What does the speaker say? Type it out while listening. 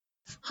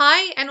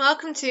Hi, and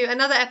welcome to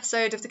another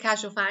episode of the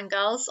Casual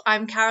Fangirls.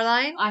 I'm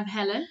Caroline. I'm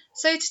Helen.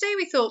 So today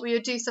we thought we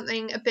would do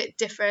something a bit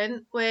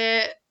different.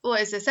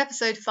 What is this,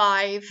 episode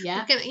 5?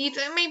 Yeah.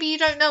 Maybe you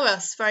don't know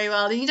us very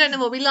well, and you don't know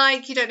what we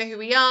like, you don't know who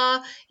we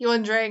are, you're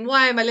wondering,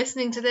 why am I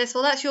listening to this?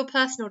 Well, that's your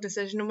personal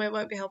decision, and we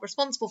won't be held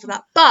responsible for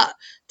that. But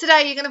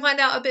today you're going to find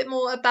out a bit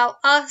more about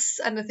us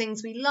and the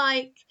things we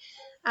like,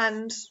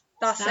 and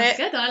that's Sounds it.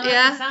 good. I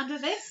like the sound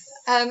of this.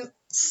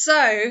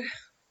 So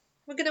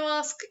we're going to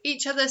ask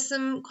each other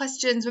some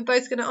questions. We're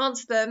both going to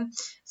answer them.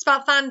 It's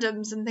about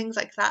fandoms and things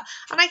like that.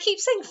 And I keep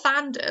saying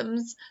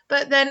fandoms,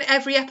 but then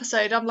every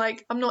episode I'm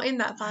like, I'm not in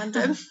that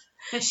fandom.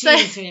 But she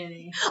is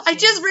really. I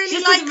just really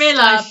she like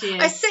realise stuff. she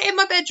is. I sit in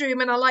my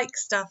bedroom and I like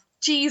stuff.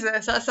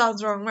 Jesus, that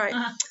sounds wrong, right?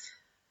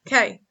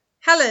 Okay,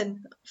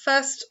 Helen,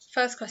 first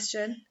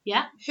question.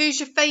 Yeah. Who's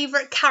your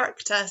favourite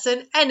character?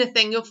 So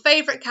anything, your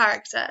favourite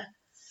character.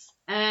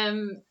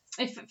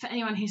 If for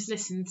anyone who's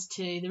listened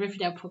to the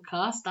Riverdale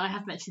podcast, I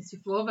have mentioned this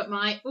before, but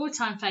my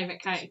all-time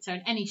favourite character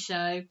in any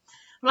show,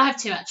 well, I have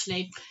two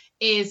actually,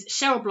 is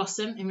Cheryl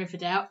Blossom in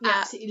Riverdale. Yeah.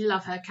 Absolutely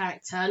love her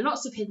character.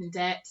 Lots of hidden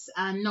depths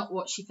and not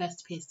what she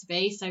first appears to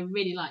be, so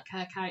really like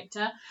her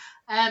character.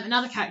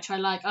 Another character I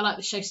like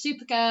the show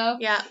Supergirl.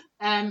 Yeah.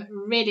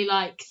 Really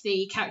like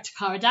the character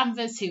Cara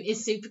Danvers, who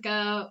is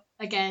Supergirl.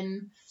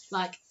 Again,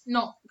 like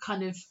not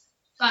kind of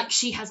like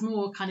she has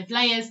more kind of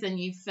layers than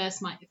you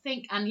first might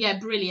think, and yeah,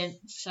 brilliant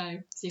show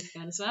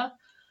Supergirl as well.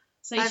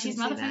 So she's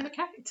my other favourite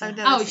character.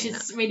 You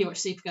should really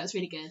watch Supergirl. It's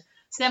really good.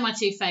 So they're my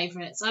two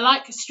favourites. I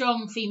like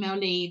strong female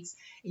leads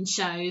in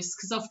shows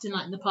because often,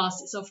 like in the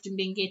past, it's often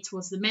been geared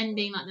towards the men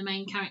being like the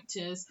main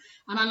characters,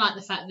 and I like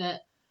the fact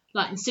that,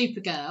 like in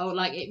Supergirl,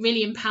 like it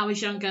really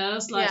empowers young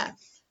girls,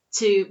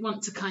 to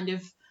want to kind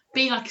of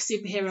be like a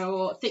superhero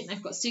or think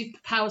they've got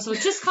superpowers or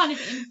just kind of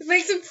It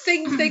makes them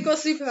think they've got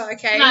superpower,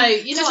 okay? No,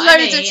 you know just what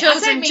loads I mean. of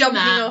children jumping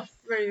that. off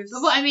roofs.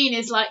 But what I mean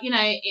is, like, you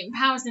know, it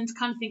empowers them to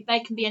kind of think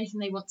they can be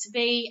anything they want to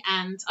be,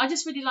 and I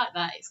just really like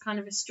that. It's kind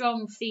of a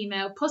strong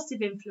female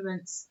positive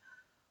influence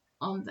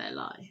on their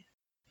life.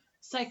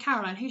 So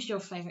Caroline, who's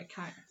your favourite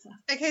character?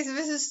 Okay, so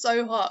this is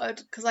so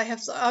hard because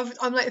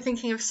I'm like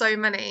thinking of so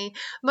many.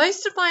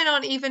 Most of mine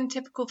aren't even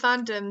typical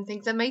fandom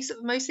things. They're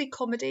mostly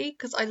comedy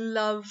because I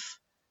love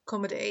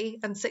comedy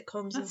and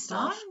sitcoms and That's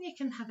stuff. fine. You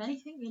can have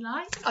anything you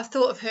like. I've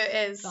thought of who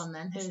it is. Go on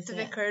then. Who It's is the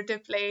it? Vicar of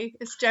Dibley.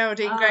 It's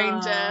Geraldine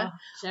Granger.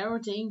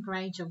 Geraldine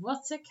Granger.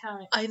 What a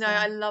character. I know,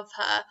 I love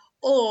her.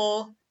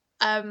 Or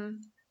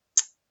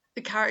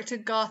the character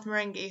Garth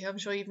Marenghi, who I'm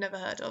sure you've never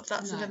heard of.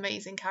 That's an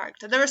amazing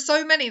character. There are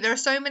so many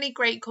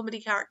great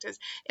comedy characters.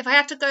 If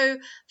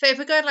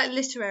we're going like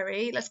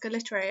literary, let's go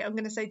literary. I'm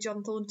going to say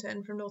John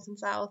Thornton from North and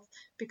South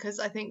because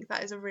I think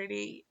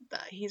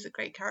he's a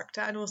great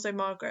character, and also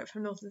Margaret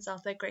from North and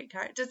South. They're great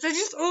characters.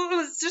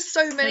 It's just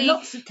so many.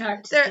 Lots of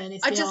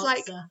characters. I just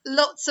like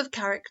lots of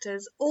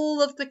characters.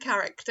 All of the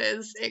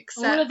characters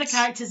except all of the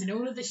characters in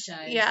all of the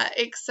shows. Yeah,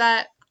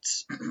 except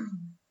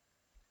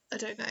I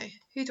don't know.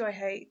 Who do I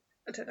hate?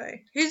 I don't know.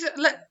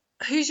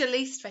 Who's your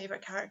least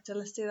favourite character?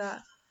 Let's do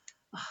that.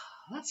 Oh,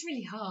 that's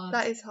really hard.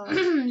 That is hard.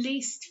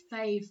 Least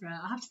favourite.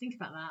 I have to think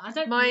about that. I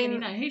don't really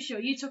know. Who's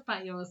your? You talk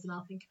about yours and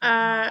I'll think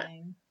about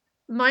mine.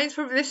 Mine's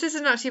probably, this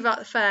isn't actually about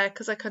the fair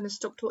because I kind of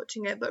stopped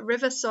watching it, but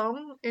River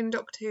Song in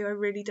Doctor Who I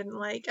really didn't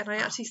like, and I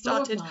actually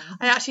started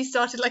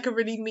like a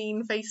really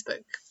mean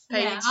Facebook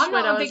page. Yeah, I'm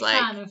not when a I big was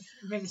fan of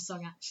River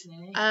Song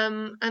actually.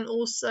 And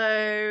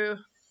also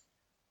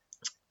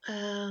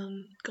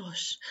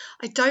gosh,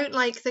 I don't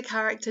like the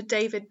character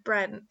David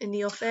Brent in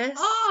The Office.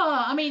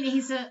 Oh, I mean,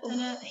 he's a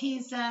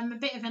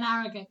bit of an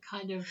arrogant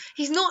kind of.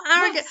 He's not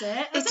arrogant.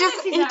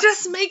 It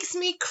just makes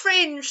me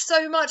cringe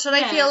so much, and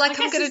I feel like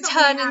I'm going to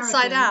turn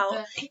inside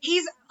out.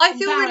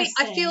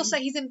 I feel so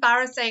he's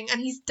embarrassing, and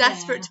he's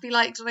desperate to be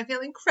liked, and I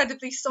feel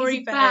incredibly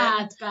sorry for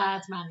him.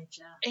 Bad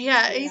manager.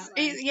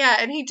 Yeah,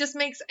 and he's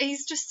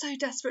just so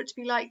desperate to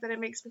be liked that it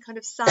makes me kind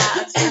of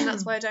sad, and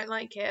that's why I don't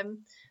like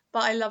him.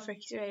 But I love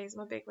Ricky Gervais.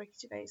 I'm a big Ricky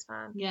Gervais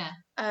fan. Yeah.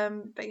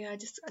 But yeah,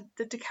 just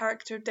the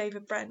character of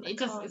David Brent.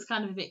 It's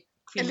kind of a bit.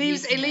 It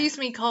leaves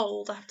me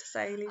cold. I have to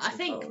say. I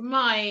think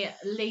my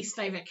least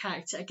favourite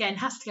character again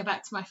has to go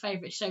back to my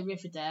favourite show,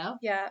 Riverdale.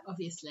 Yeah.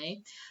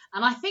 Obviously,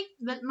 and I think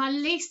that my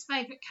least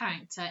favourite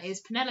character is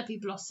Penelope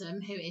Blossom,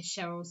 who is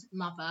Cheryl's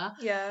mother.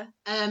 Yeah.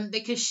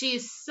 Because she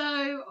is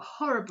so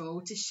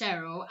horrible to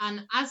Cheryl,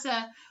 and as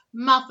a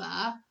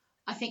mother.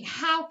 I think,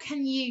 how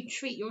can you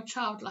treat your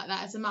child like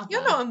that as a mother?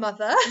 You're not a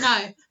mother.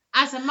 No,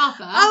 as a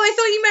mother. Oh, I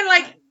thought you meant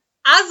like,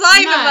 as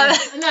I'm a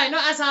mother. No,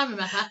 not as I'm a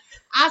mother.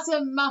 As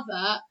a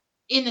mother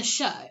in a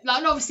show.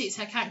 Like, obviously it's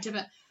her character,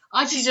 but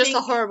she's just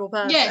a horrible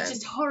person. Yeah,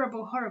 just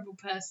horrible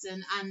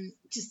person, and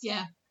just,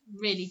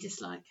 really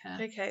dislike her.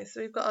 Okay,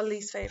 so we've got our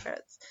least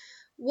favourites.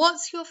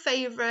 What's your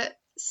favourite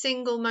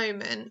single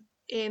moment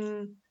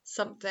in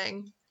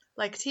something?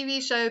 Like a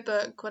TV show,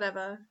 book,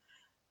 whatever.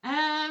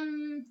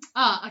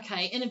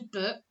 Okay, in a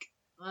book,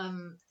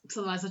 because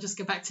otherwise I'll just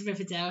go back to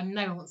Riverdale and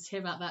no one wants to hear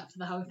about that for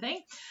the whole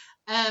thing.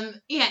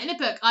 In a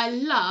book, I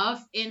love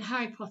in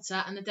Harry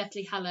Potter and the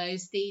Deathly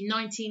Hallows the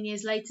 19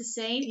 years later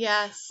scene.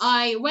 Yes.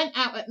 I went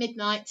out at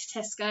midnight to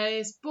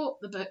Tesco's, bought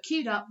the book,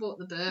 queued up, bought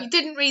the book. You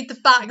didn't read the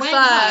back went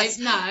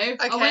first. Home, no,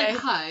 Okay. I went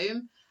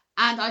home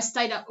and I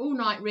stayed up all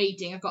night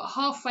reading. I got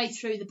halfway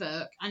through the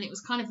book and it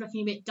was kind of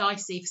looking a bit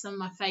dicey for some of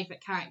my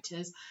favourite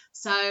characters.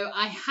 So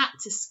I had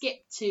to skip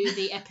to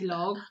the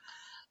epilogue.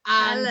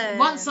 And Helen.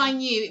 Once I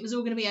knew it was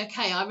all going to be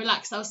okay, I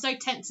relaxed. I was so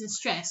tense and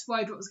stressed,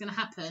 worried what was going to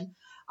happen.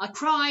 I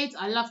cried,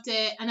 I loved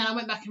it, and then I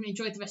went back and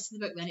enjoyed the rest of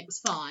the book. Then it was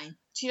fine.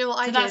 Do you know what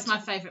I did? That's my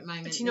favourite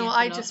moment. Do you know what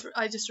I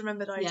just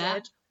remembered I Yeah.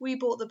 did? We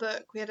bought the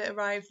book. We had it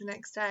arrive the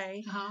next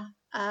day.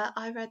 Uh-huh.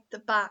 I read the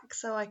back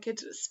so I could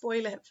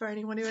spoil it for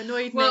anyone who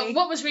annoyed me. Well,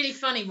 what was really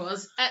funny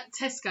was at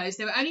Tesco's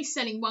they were only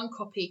selling one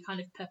copy kind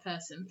of per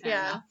person.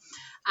 Enough,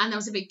 and there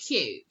was a big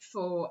queue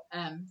for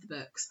the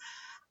books.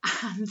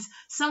 And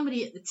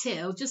somebody at the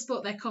till just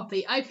bought their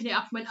copy, opened it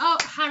up and went, "Oh,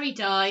 Harry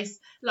dies,"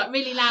 like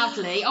really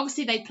loudly.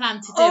 Obviously they'd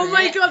planned to do it. Oh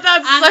my god,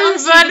 that's and so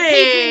honestly, funny. the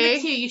people in the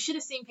queue, you should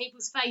have seen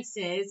people's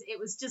faces. It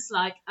was just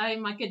like, oh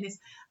my goodness.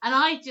 And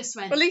I just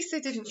went, Well, at least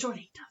they didn't. Surely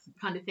he doesn't,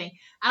 kind of thing.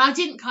 And I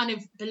didn't kind of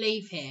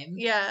believe him.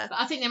 Yeah. But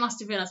I think they must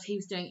have realised he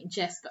was doing it in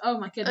jest. But oh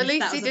my goodness, At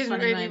least that he was a didn't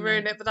funny really moment.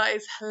 ruin it, but that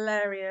is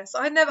hilarious.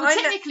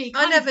 Technically, he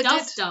kind of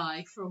does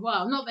die for a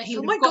while. Not that he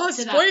would have got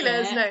to that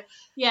spoilers, bit. no.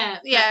 Yeah.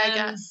 But, I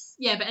guess.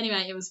 Yeah, but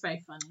anyway, it was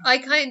very funny.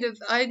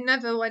 I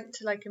never went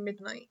to like a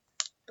midnight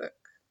book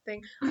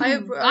thing.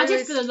 I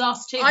did for the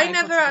last two. I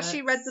never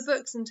actually read the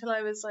books until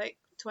I was like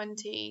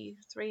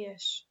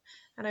 23-ish,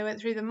 and I went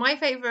through them. My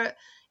favourite,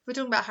 if we're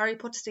talking about Harry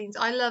Potter scenes,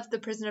 I love The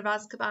Prisoner of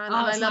Azkaban, and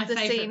I love the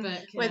scene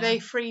where they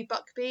free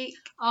Buckbeak.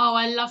 Oh,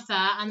 I love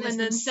that, and there's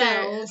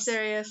themselves,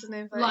 Sirius,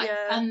 and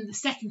and the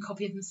second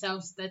copy of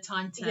themselves, their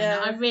time turner.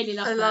 Yeah, I really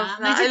love that.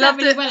 that.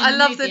 I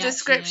love the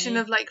description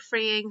of like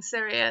freeing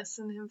Sirius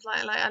and him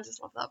like I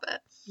just love that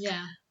bit.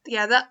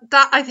 Yeah,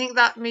 that I think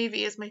that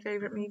movie is my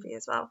favourite movie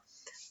as well.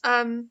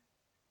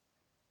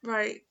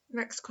 Right,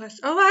 next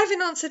question. Oh, I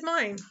haven't answered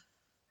mine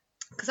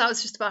because that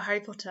was just about Harry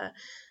Potter.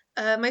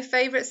 My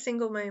favourite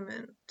single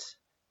moment.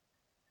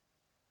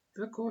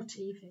 Book or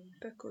TV?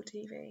 Book or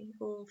TV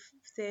or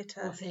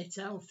theatre. Or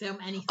theatre or film,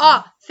 anything.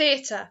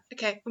 Theatre.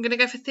 Okay, I'm going to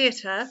go for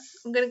theatre.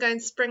 I'm going to go in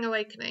Spring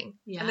Awakening.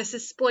 Yeah. And this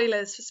is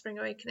spoilers for Spring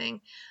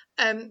Awakening.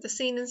 The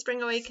scene in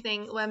Spring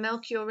Awakening where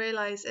Melchior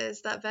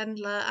realises that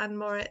Wendla and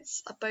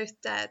Moritz are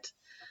both dead.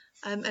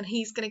 And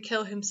he's going to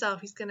kill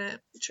himself. He's going to,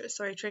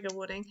 trigger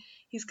warning.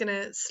 He's going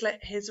to slit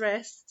his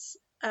wrists,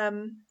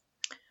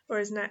 or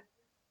his neck.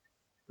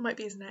 Might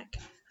be his neck.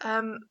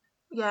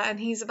 And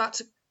he's about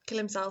to kill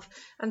himself.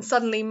 And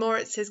suddenly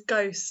Moritz's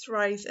ghost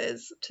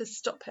rises to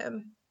stop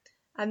him.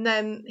 And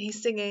then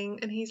he's singing,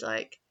 and he's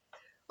like,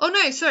 oh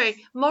no, sorry,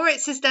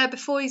 Moritz is there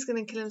before he's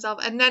going to kill himself,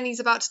 and then he's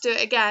about to do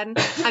it again,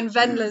 and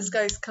Wendla's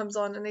ghost comes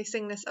on, and they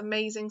sing this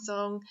amazing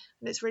song,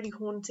 and it's really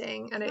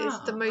haunting, and it is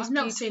the most I've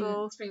not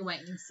beautiful. Seen Spring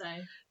Awakening,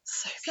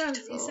 so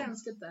beautiful. It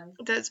sounds good though.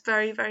 That's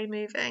very, very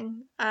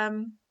moving.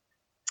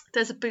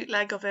 There's a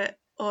bootleg of it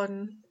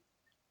on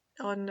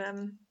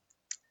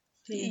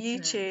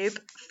YouTube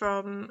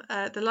from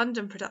the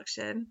London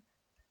production.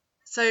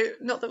 So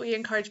not that we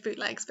encourage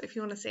bootlegs, but if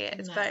you want to see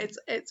it,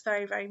 it's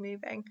very, very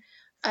moving.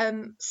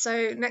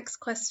 So next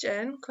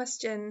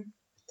question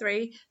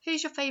 3.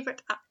 Who's your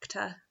favourite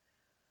actor?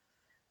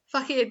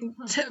 Fucking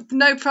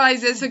no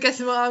prizes for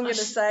guessing what I'm going to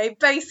say.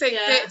 Basic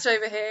bitch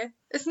over here.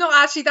 It's not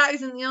actually, that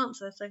isn't the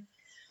answer. So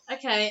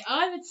okay,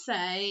 I would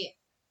say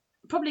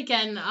probably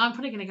again, I'm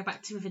probably going to go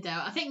back to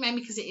Riverdale. I think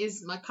mainly because it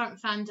is my current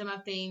fandom.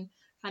 I've been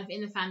kind of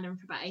in the fandom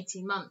for about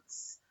 18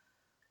 months.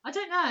 I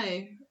don't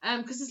know,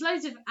 because there's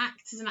loads of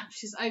actors and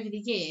actresses over the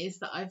years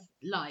that I've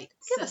liked.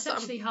 Give us some.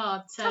 It's actually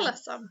hard to tell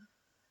us some.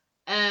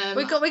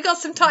 We got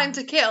some time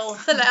to kill.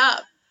 Fill it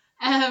up.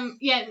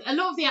 A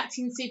lot of the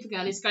acting in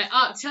Supergirl is great.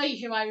 I'll tell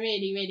you who I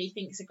really, really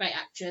think is a great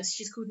actress.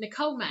 She's called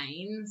Nicole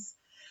Maines,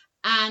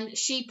 and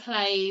she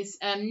plays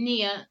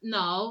Nia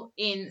Null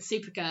in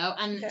Supergirl,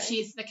 and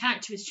she's the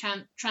character is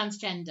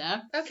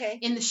transgender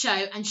in the show,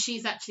 and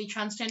she's actually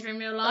transgender in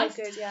real life.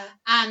 Oh, good, yeah.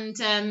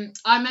 And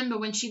I remember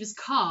when she was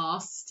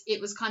cast, it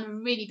was kind of a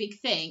really big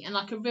thing and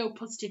like a real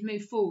positive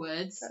move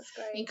forwards. That's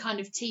great. In kind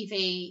of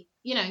TV,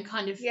 in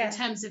kind of in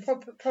terms of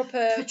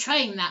proper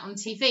portraying that on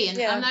TV.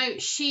 And I know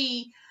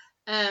she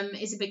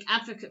is a big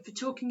advocate for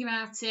talking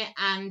about it,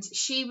 and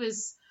she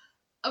was,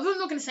 I'm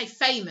not going to say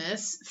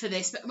famous for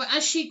this, but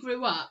as she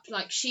grew up,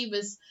 like she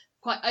was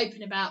quite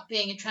open about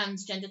being a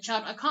transgender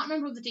child. I can't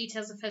remember all the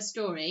details of her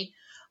story.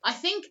 I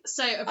think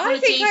so.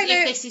 Apologies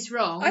if this is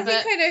wrong. I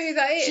think I know who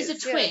that is. She's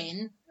a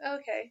twin.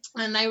 Okay.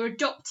 And they were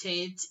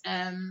adopted,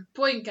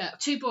 boy and girl,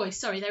 2 boys.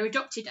 Sorry, they were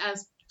adopted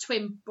as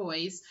twin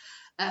boys,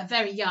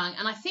 very young.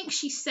 And I think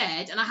she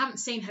said, and I haven't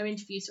seen her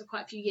interviews for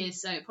quite a few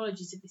years, so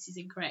apologies if this is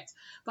incorrect,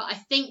 but I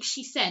think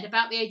she said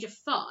about the age of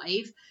 5,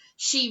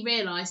 she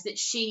realised that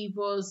she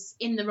was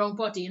in the wrong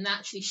body and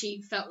actually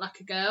she felt like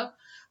a girl.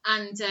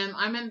 And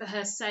I remember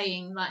her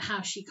saying like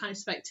how she kind of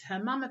spoke to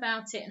her mum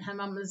about it, and her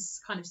mum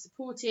was kind of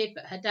supportive,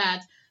 but her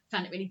dad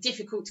found it really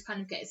difficult to kind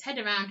of get his head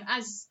around,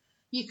 as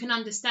you can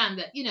understand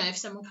that, you know, if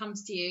someone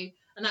comes to you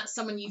and that's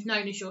someone you've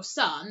known as your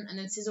son and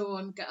then says,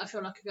 oh, I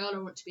feel like a girl, I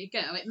want to be a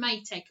girl, it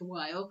may take a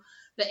while.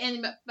 But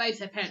both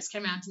her parents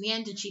came around in the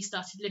end, and she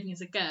started living as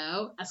a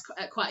girl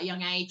at quite a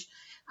young age.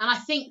 And I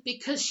think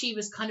because she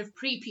was kind of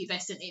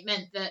prepubescent, it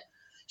meant that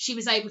she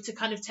was able to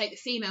kind of take the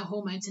female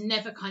hormones and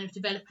never kind of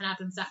develop an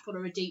Adam's apple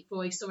or a deep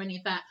voice or any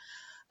of that.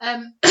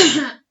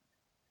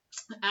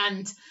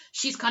 And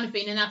she's kind of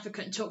been an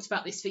advocate and talked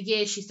about this for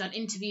years. She's done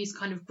interviews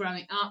kind of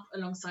growing up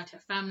alongside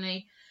her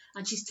family,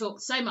 and she's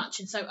talked so much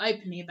and so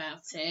openly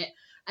about it.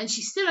 And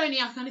she's still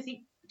only, I kind of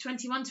think,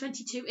 21,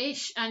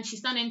 22-ish, and she's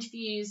done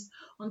interviews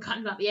on kind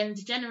of like the Ellen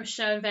DeGeneres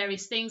show and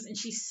various things, and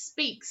she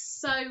speaks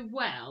so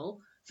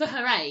well for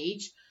her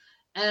age.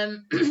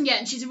 And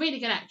she's a really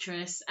good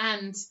actress,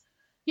 and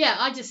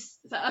I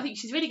think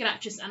she's a really good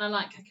actress, and I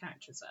like her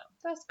character as well.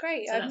 That's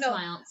great. So that's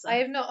my answer. I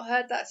have not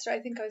heard that story. I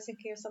think I was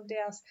thinking of somebody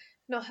else.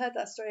 Not heard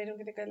that story, and I'm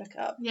going to go look it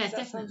up. Yeah, that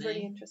definitely. Sounds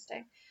really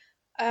interesting.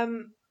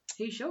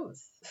 Who's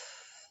yours?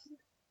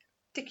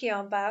 Dicky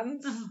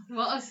Armbands. Oh,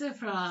 what a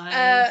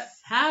surprise.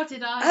 How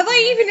did I... Have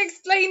I even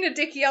explained the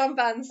Dicky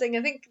Armbands thing?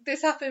 I think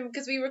this happened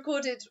because we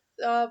recorded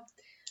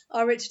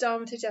our Richard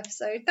Armitage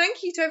episode.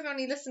 Thank you to everyone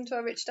who listened to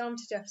our Richard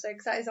Armitage episode,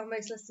 because that is our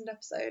most listened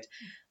episode.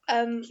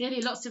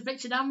 Clearly lots of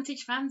Richard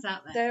Armitage fans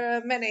out there. There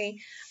are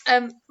many.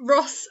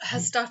 Ross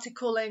has started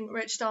calling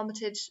Richard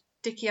Armitage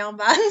Dicky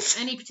Armbands.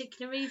 Any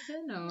particular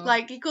reason? Or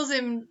like, he calls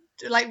him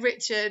like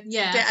Richard,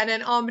 and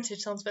then Armitage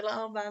sounds a bit like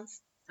armbands.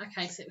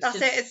 Okay, so that's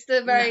just, it. It's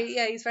the very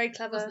he's very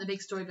clever. Wasn't the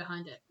big story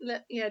behind it?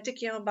 Yeah,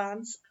 Dicky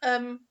Armbands.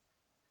 Imagine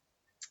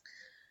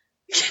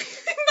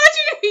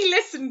if he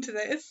listened to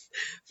this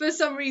for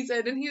some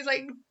reason and he was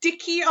like,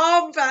 Dicky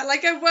Armband,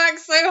 like, I worked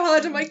so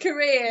hard in my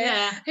career.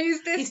 Yeah.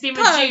 Who's this? He's been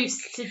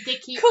reduced to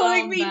Dicky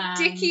calling Armbands.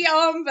 me Dicky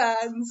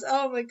Armbands.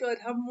 Oh my god,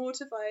 how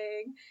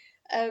mortifying.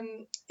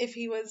 If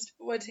he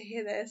were to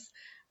hear this.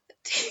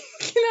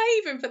 Can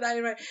I even put that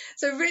in right?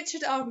 So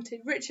Richard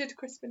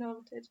Crispin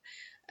Armitage.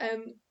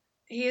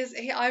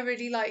 I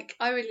really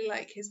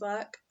like his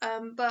work.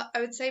 But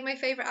I would say my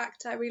favourite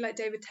actor, I really like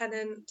David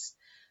Tennant.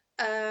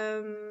 I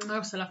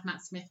also love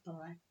Matt Smith, by the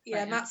way.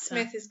 Yeah, Matt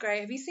Smith is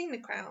great. Have you seen The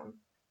Crown?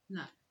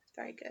 No.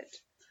 Very good.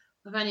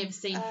 I've only ever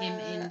seen him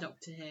in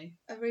Doctor Who.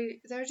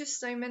 There are just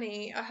so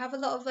many. I have a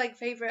lot of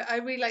favourite. I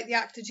really like the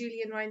actor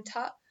Julian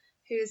Rhind-Tutt,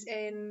 who's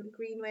in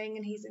Green Wing,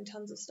 and he's in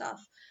tons of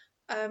stuff.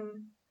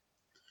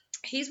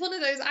 He's one of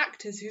those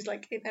actors who's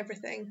in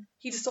everything.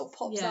 He just sort of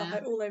pops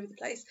up all over the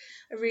place.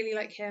 I really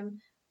like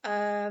him.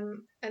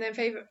 And then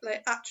favourite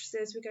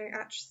actresses, we're going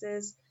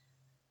actresses.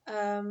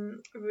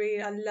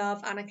 Really, I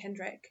love Anna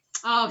Kendrick.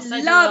 Oh, so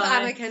love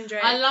Anna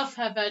Kendrick. I love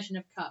her version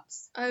of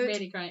Cups.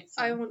 Really great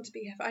song. I want to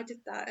be her. I did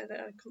that at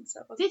a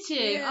concert once. Did you?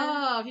 Yeah.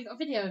 Oh, have you got a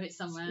video of it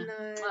somewhere?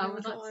 No,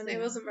 it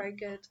wasn't very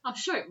good. I'm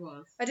sure it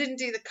was. I didn't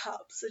do the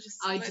cups.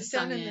 I just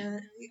sang it.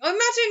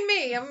 Imagine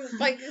me. I'm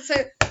so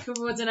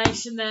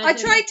coordination there. I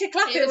tried to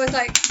clap. It was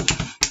like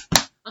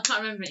I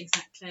can't remember it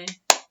exactly.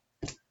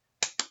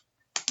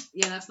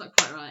 Yeah, that's not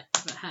quite right.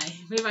 But hey,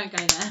 we won't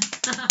go there.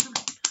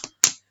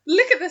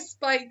 Look at the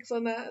spikes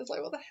on that. It's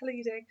like, what the hell are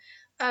you doing?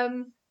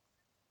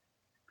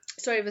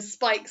 Sorry, the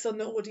spikes on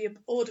the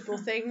audible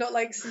thing, not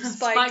like some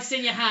spikes. Spikes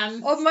in your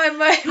hand. On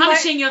my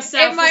punching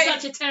yourself for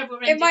such a terrible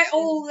rendition. In my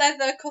all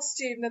leather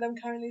costume that I'm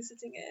currently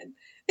sitting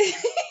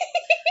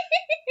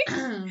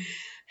in.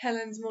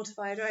 Helen's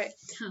mortified, right?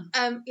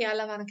 Yeah, I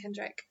love Anna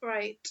Kendrick.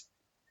 Right.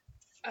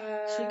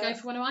 Should we go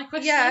for one of my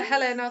questions? Yeah,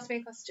 Helen, ask me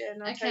a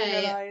question. I'll tell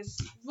you the lies.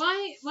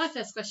 My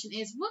first question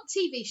is, what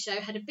TV show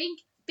had a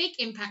big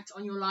impact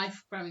on your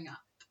life growing up?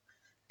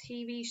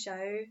 TV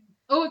show?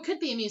 Or it could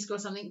be a musical or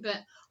something,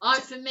 but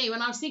for me,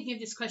 when I was thinking of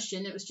this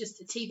question, it was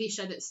just a TV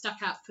show that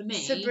stuck out for me.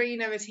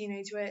 Sabrina the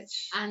Teenage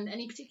Witch. And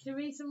any particular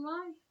reason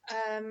why?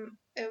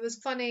 It was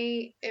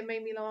funny. It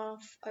made me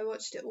laugh. I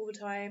watched it all the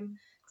time.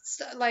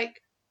 Sabrina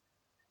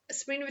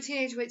the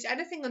Teenage Witch,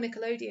 anything on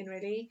Nickelodeon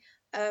really.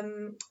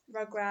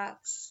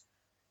 Rugrats,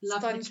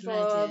 Love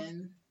SpongeBob.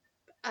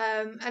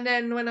 Nickelodeon. And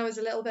then when I was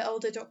a little bit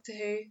older, Doctor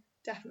Who.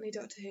 Definitely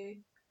Doctor Who.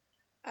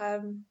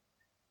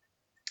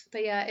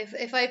 But yeah,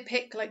 if I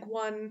pick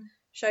one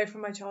show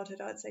from my childhood,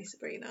 I'd say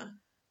Sabrina.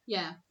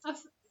 Yeah,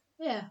 that's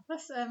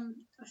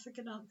a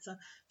good answer.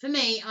 For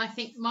me, I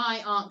think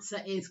my answer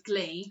is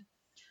Glee,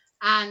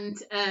 and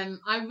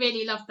I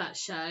really loved that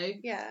show.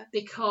 Yeah.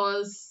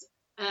 Because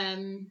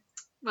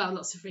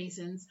lots of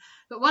reasons,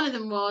 but one of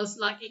them was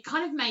it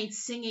kind of made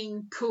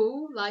singing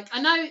cool.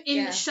 I know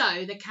in the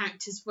show the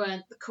characters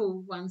weren't the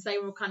cool ones; they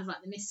were all kind of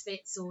like the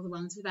misfits or the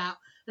ones without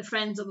the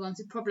friends or the ones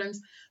with problems.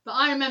 But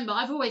I remember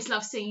I've always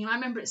loved singing. I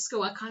remember at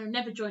school I kind of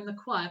never joined the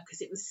choir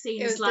because it was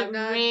seen as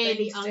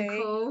really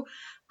uncool,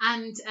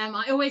 and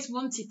I always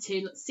wanted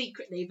to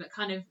secretly, but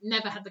kind of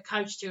never had the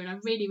courage to, and I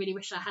really, really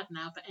wish I had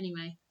now. But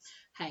anyway.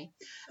 Hey,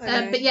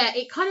 but yeah,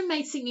 it kind of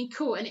made singing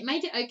cool, and it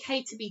made it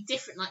okay to be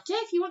different.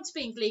 If you want to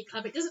be in Glee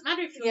Club, it doesn't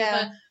matter if you're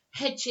the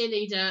head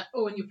cheerleader,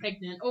 or you're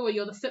pregnant, or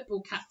you're the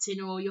football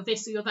captain, or you're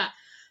this or you're that.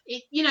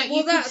 it, you know,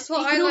 Well, that's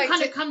what you I can all liked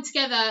kind of it. come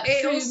together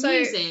It through also-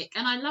 music,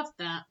 and I loved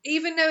that.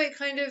 Even though it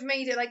kind of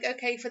made it like,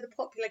 okay, for the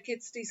popular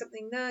kids to do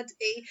something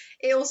nerdy,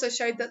 it also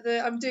showed that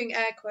I'm doing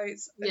air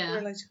quotes, I Yeah.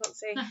 realise you can't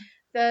see,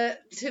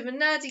 to the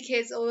nerdy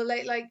kids, or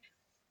like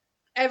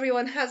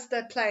everyone has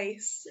their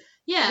place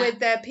Yeah. with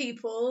their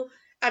people,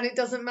 and it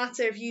doesn't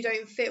matter if you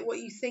don't fit what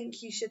you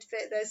think you should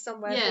fit, there's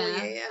somewhere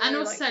for you. And I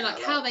also that like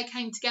a how lot. they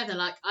came together,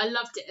 like I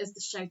loved it as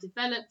the show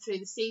developed through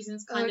the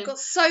seasons, Oh, kind it of got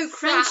so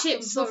crap,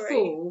 friendships I'm were sorry.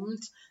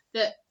 formed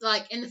that,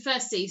 like, in the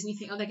first season you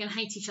think, oh, they're going to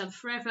hate each other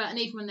forever, and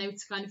even when they were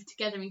kind of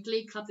together in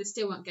Glee Club they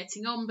still weren't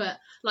getting on, but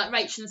like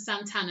Rachel and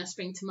Santana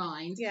spring to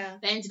mind. Yeah.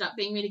 They ended up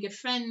being really good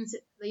friends,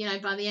 you know,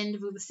 by the end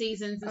of all the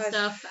seasons and I-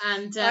 stuff,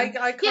 and I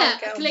can't yeah,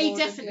 get on Glee board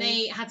with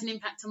definitely had an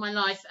impact on my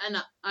life,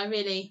 and I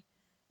really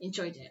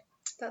enjoyed it.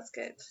 That's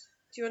good.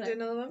 Do you want to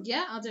do another one?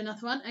 Yeah, I'll do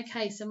another one.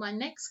 Okay, so my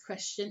next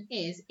question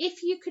is,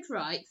 if you could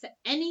write for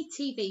any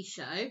TV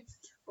show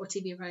or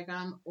TV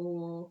program,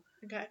 or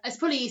Okay. it's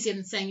probably easier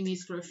than saying a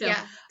musical or a film.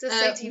 Yeah, just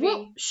say TV.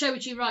 What show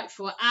would you write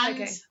for, and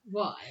Okay.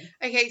 why?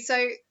 Okay,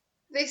 so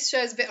this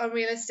show is a bit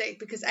unrealistic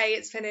because A,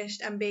 it's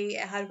finished, and B,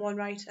 it had one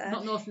writer.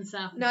 Not North and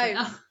South.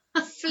 No.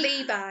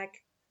 Fleabag.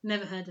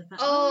 Never heard of that.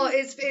 Oh, one.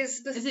 does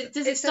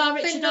it star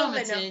Richard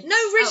Armitage? No,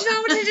 Richard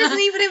Armitage isn't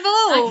even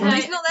involved. Okay,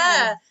 He's not okay.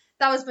 there.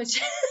 That was my.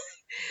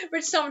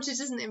 Richard Armitage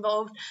isn't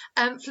involved.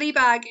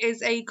 Fleabag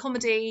is a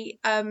comedy,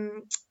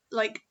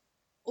 like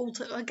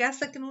I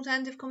guess like an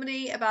alternative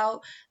comedy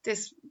about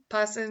this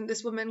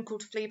woman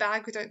called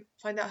Fleabag. We don't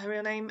find out her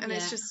real name, and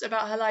it's just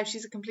about her life.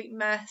 She's a complete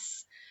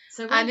mess.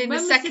 So and in the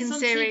second this on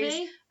series,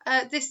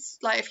 TV? this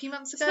like a few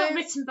months ago. It's not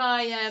written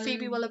by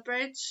Phoebe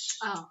Waller-Bridge.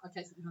 Oh,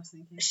 okay, something I was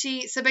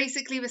thinking. So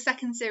basically the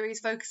second series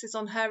focuses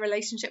on her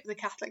relationship with a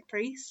Catholic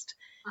priest,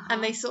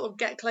 and they sort of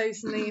get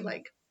close, and they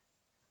like.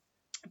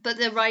 But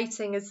the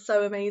writing is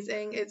so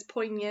amazing. It's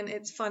poignant,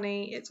 it's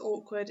funny, it's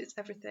awkward, it's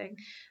everything.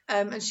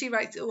 And she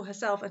writes it all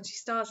herself, and she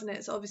stars in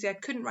it. So obviously I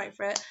couldn't write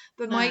for it.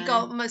 But my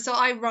goal, so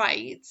I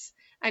write,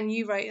 and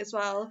you write as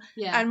well.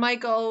 Yeah. And my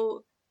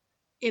goal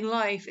in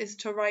life is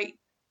to write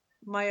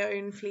my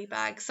own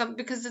Fleabag.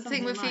 Because the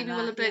thing with Phoebe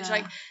Waller-Bridge,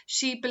 like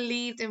she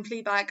believed in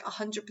Fleabag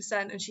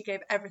 100%, and she gave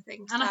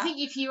everything to and that. I think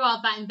if you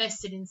are that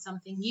invested in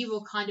something, you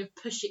will kind of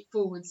push it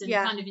forwards and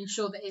kind of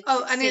ensure that it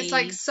succeeds. And it's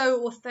like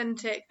so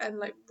authentic and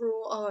like raw.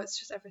 Oh, it's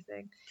just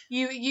everything.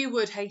 You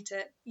would hate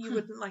it. You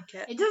wouldn't like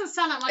it. It doesn't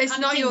sound like my It's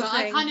kind not of thing, your but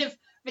thing. I kind of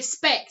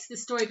respect the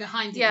story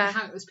behind it and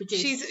how it was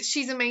produced.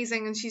 She's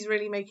amazing, and she's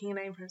really making a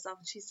name for herself,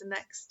 and she's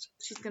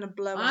going to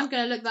blow up. I'm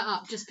going to look that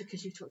up just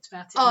because you talked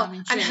about it. Oh,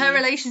 and, and her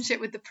relationship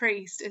with the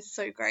priest is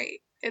so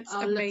great. It's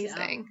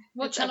amazing.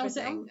 What channel is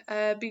it on?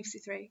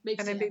 BBC Three.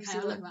 And then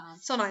BBC One.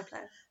 It's on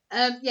iPlayer.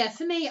 Yeah,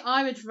 for me,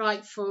 I would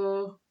write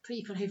for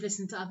people who've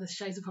listened to other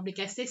shows will probably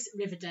guess this,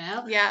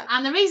 Riverdale. Yeah.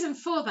 And the reason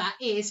for that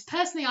is,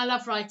 personally, I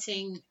love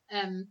writing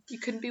you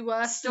couldn't be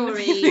worse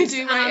stories.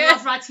 and I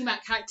love writing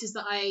about characters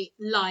that I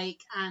like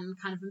and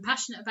kind of am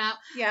passionate about.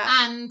 Yeah.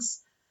 And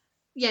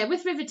yeah,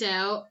 with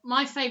Riverdale,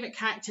 my favourite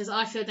characters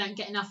I feel don't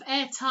get enough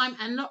airtime,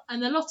 and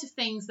a lot of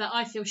things that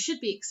I feel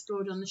should be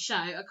explored on the show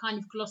are kind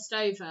of glossed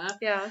over.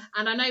 Yeah.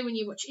 And I know when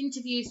you watch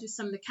interviews with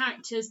some of the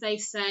characters,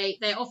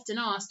 they're often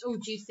asked, oh,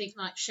 do you think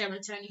like Cheryl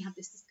and Tony had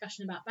this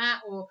discussion about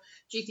that, or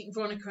do you think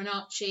Veronica and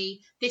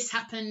Archie, this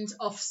happened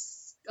off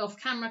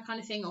camera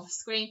kind of thing, off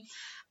screen?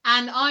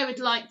 And I would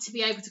like to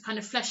be able to kind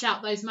of flesh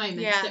out those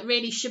moments that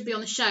really should be on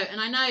the show. And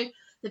I know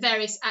the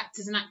various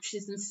actors and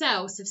actresses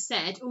themselves have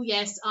said, oh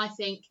yes, I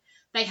think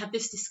they had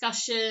this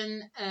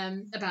discussion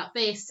about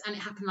this, and it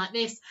happened like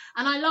this.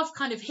 And I love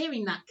kind of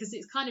hearing that, because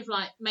it's kind of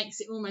like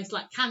makes it almost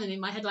like canon in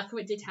my head, like, oh,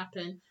 it did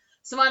happen.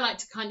 So I like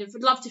to kind of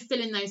would love to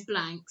fill in those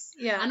blanks,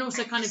 and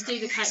also kind of do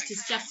the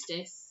characters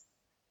justice.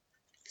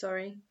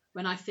 Sorry.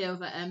 When I feel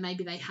that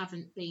maybe they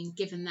haven't been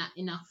given that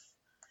enough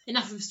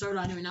of a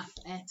storyline or enough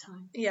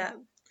airtime. Yeah.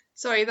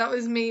 Sorry, that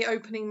was me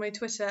opening my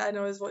Twitter and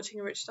I was watching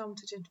a Richard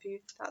Armitage interview.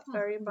 That's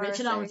very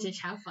embarrassing. Richard Armitage,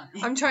 how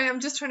funny. I'm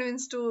just trying to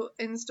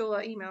install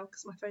that email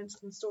because my phone's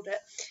installed it.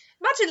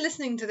 Imagine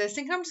listening to this,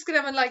 thinking I'm just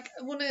gonna have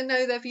want to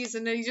know their views,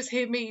 and then you just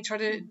hear me try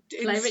to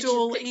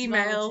install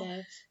email.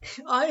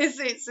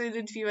 It's an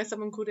interview where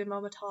someone called him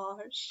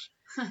Armitage.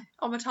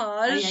 Armitage.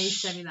 Oh yeah, you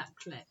showed me that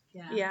clip.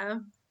 Yeah. Yeah.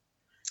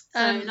 So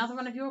another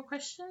one of your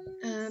questions.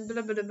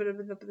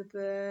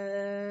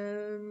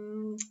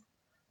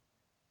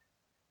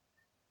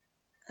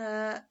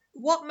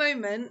 What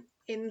moment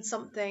in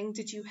something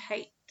did you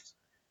hate?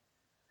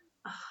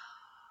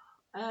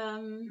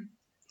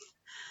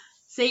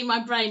 See,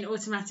 my brain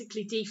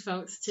automatically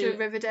defaults to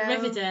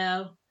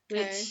Riverdale.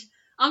 Which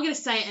I'm going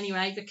to say it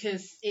anyway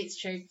because it's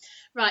true.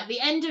 Right, the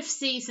end of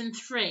season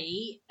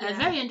 3,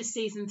 very end of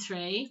season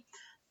 3,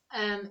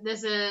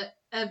 there's a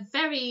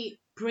very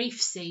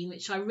brief scene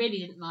which I really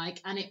didn't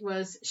like, and it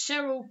was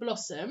Cheryl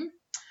Blossom.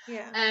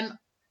 Yeah.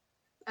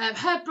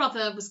 Her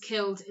brother was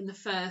killed in the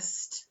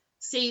first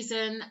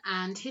season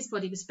and his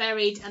body was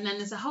buried, and then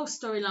there's a whole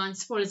storyline,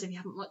 spoilers if you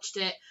haven't watched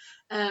it,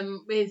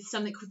 with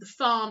something called The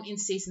Farm in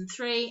season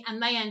 3,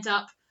 and they end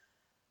up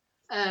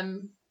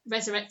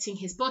resurrecting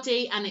his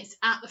body, and it's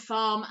at the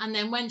farm. And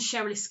then when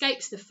Cheryl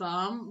escapes the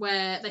farm,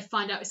 where they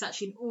find out it's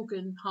actually an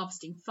organ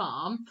harvesting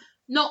farm,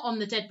 not on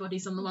the dead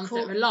bodies, on the ones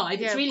that are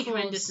alive. It's really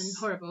horrendous and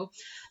horrible.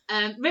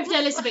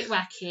 Riverdale is a bit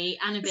wacky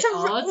and a bit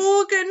odd.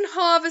 Organ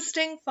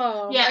harvesting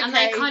farm. Yeah, and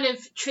they kind of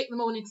trick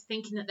them all into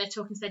thinking that they're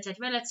talking to their dead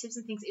relatives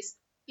and things.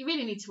 You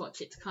really need to watch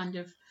it to kind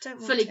of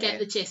fully get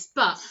the gist.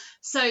 But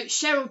so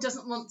Cheryl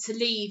doesn't want to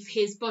leave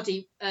his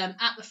body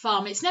at the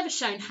farm. It's never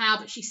shown how,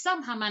 but she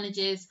somehow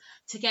manages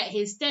to get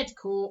his dead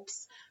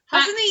corpse.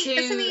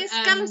 Isn't he a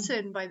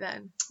skeleton by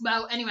then?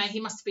 Well, anyway,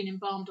 he must have been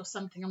embalmed or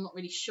something. I'm not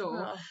really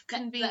sure. Oh,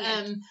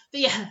 convenient. But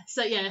yeah,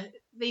 so yeah,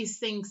 these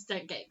things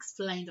don't get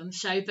explained on the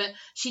show. But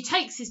she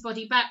takes his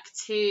body back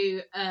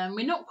to,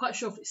 we're not quite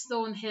sure if it's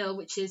Thornhill,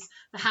 which is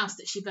the house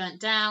that she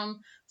burnt down.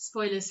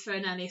 Spoilers for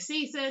an earlier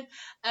season.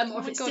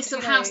 Or if it's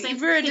Thistle House.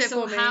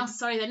 Thistle House.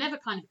 Sorry, they never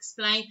kind of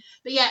explain.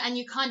 But yeah, and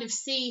you kind of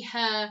see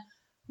her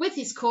with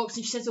his corpse,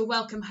 and she says, "Oh,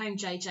 welcome home,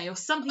 JJ," or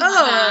something like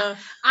that.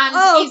 And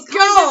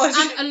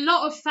and a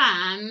lot of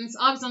fans.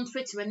 I was on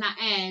Twitter when that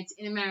aired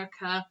in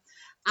America.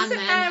 Does it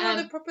air on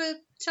a proper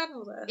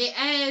channel there? It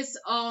airs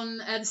on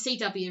the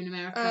CW in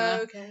America.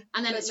 Oh, okay.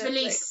 And then it's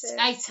released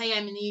 8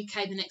 a.m. in the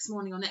UK the next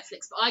morning on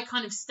Netflix. But I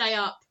kind of stay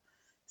up.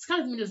 It's kind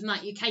of the middle of the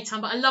night UK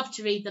time, but I love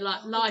to read the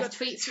live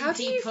tweets from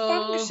people.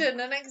 How do you function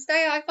the next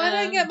day? I find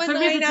I get my 9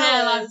 Riverdale,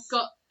 hours. I've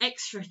got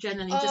extra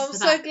adrenaline just for I'm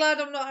that. so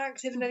glad I'm not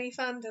active in any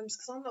fandoms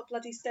because I'm not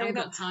bloody staying up.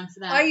 I've got time for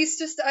that.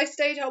 I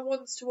stayed out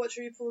once to watch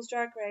RuPaul's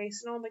Drag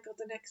Race, and oh my god,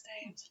 the next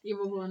day you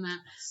were worn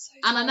out. So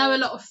and I know a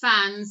lot of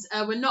fans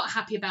were not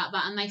happy about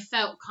that, and they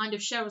felt kind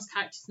of Cheryl's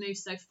character's moved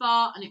so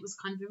far, and it was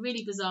kind of a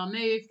really bizarre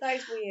move. That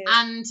is weird.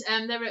 And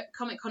they're at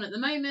Comic-Con at the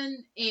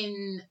moment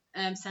in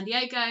San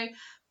Diego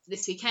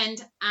this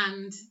weekend,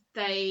 and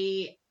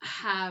they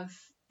have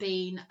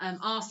been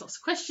asked lots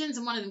of questions,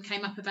 and one of them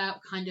came up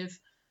about kind of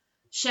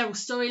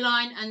Cheryl's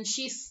storyline, and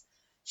she's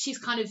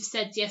kind of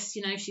said yes,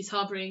 you know, she's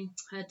harbouring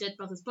her dead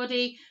brother's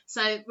body,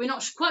 so we're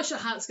not quite sure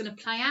how it's going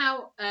to play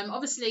out.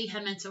 Obviously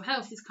her mental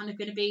health is kind of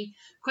going to be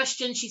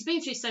questioned. She's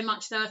been through so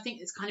much, though. I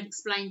think it's kind of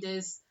explained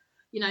as,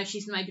 you know,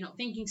 she's maybe not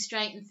thinking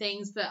straight and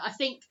things, but I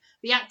think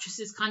the actress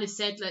has kind of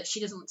said that she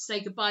doesn't want to say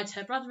goodbye to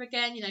her brother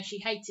again. You know, she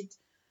hated,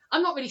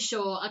 I'm not really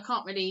sure, I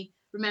can't really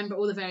remember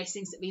all the various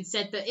things that have been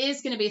said, but it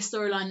is going to be a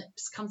storyline that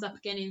comes up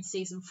again in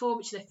season 4,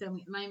 which they're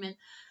filming at the moment.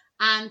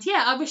 And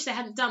yeah, I wish they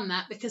hadn't done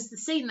that, because the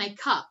scene they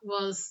cut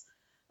was,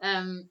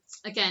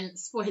 again,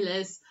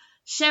 spoilers,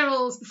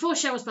 before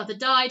Cheryl's brother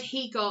died,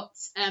 he got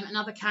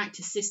another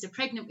character's sister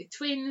pregnant with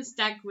twins,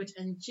 Dagwood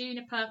and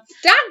Juniper.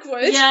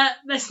 Dagwood? Yeah,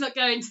 let's not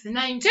go into the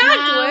names Dagwood?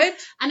 now.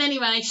 And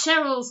anyway,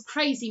 Cheryl's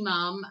crazy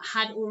mum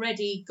had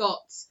already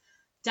got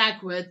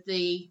Dagwood,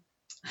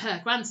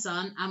 her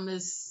grandson, and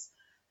was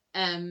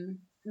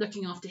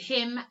looking after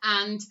him.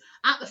 And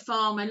at the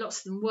farm, where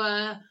lots of them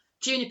were,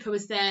 Juniper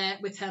was there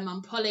with her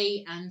mum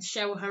Polly, and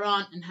Cheryl, her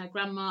aunt, and her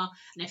grandma,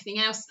 and everything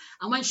else.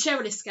 And when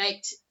Cheryl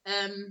escaped,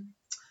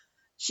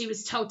 she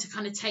was told to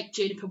kind of take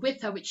Juniper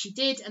with her, which she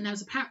did. And there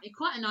was apparently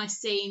quite a nice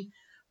scene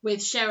with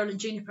Cheryl and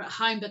Juniper at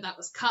home, but that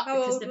was cut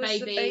because the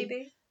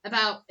baby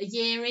about a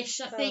year-ish,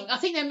 I think. I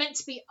think they're meant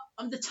to be,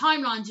 the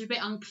timelines are a bit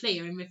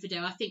unclear in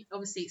Riverdale. I think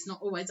obviously it's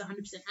not always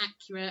 100%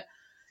 accurate,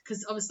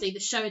 because obviously the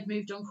show had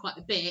moved on quite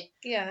a bit.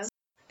 Yeah.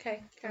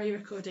 Okay. Are you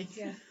recording?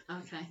 Yeah.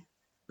 Okay.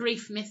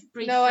 Brief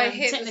no, I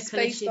hit technical the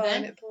space issue bar then.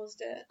 and it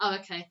paused it. Oh,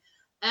 okay.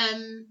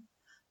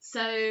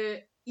 So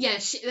yeah,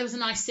 there was a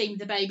nice scene with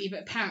the baby,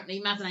 but apparently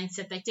Madeleine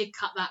said they did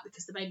cut that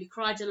because the baby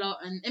cried a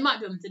lot, and it might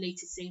be on the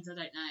deleted scenes, I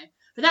don't know.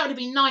 But that would have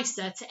been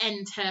nicer to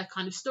end her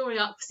kind of story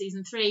arc for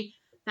season 3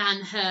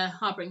 than her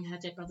harbouring her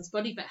dead brother's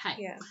body. But hey.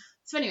 Yeah.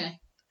 So anyway,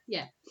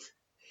 yeah.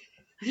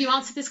 Have you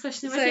answered this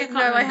question already?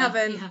 I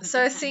haven't.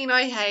 So a scene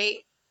I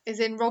hate is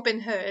in Robin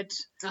Hood.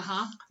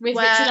 With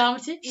Richard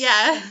Armitage?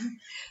 Yeah.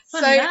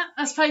 Funny that.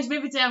 I suppose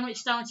Riverdale and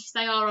Richard Armitage,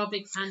 they are our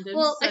big fandoms.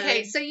 Well,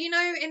 okay, so you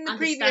know in the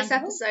previous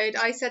episode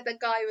I said that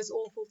Guy was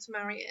awful to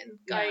marry in.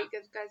 Guy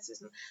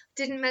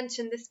didn't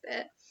mention this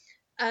bit.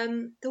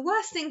 The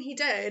worst thing he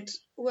did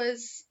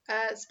was,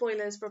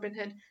 spoilers, Robin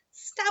Hood,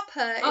 stab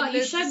her in the stomach. Oh,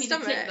 you showed me the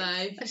clip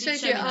though. I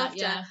showed you it after.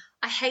 Yeah.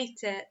 I hate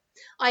it.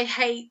 I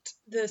hate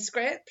the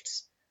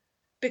script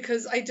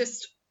because I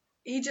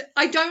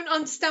don't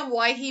understand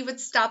why he would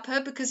stab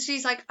her, because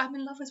she's like, I'm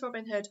in love with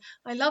Robin Hood,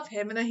 I love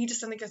him, and then he just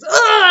suddenly goes,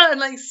 ugh, and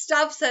like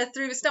stabs her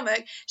through the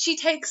stomach. She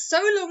takes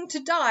so long to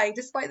die,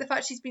 despite the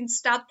fact she's been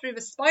stabbed through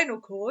the spinal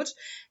cord.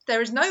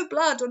 There is no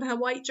blood on her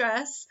white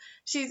dress.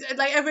 She's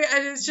like and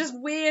it's just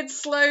weird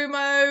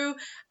slow-mo,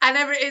 and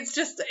it's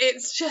just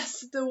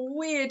the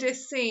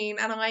weirdest scene,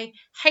 and I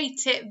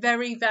hate it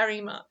very,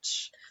 very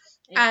much.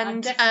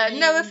 And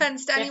no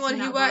offence to anyone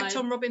who worked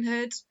on Robin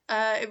Hood.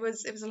 It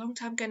was a long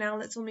time ago now.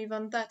 Let's all move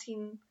on. 12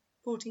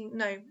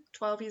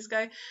 years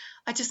ago.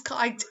 I just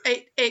can't.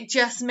 It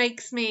just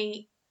makes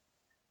me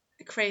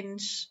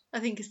cringe. I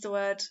think is the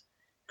word,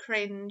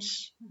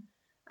 cringe.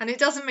 And it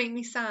doesn't make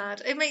me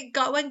sad.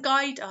 When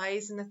Guy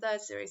dies in the 3rd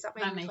series, that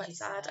made me quite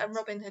sad. And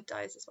Robin Hood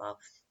dies as well.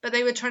 But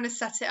they were trying to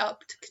set it up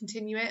to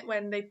continue it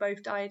when they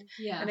both died,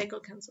 and it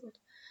got cancelled.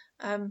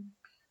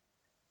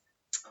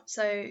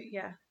 So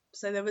yeah,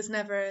 so there was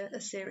never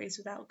a series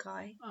without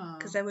Guy,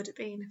 because there would have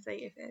been if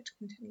it had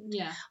continued.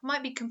 Yeah. I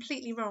might be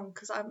completely wrong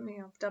because I've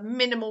done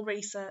minimal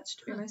research,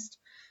 to be honest.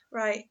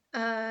 Right.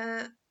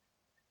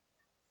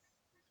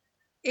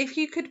 If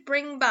you could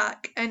bring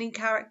back any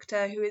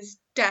character who is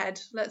dead,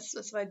 let's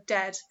specify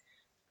dead,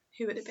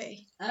 who would it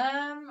be?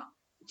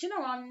 Do you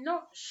know, I'm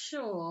not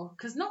sure,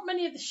 because not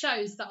many of the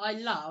shows that I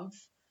love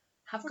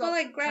have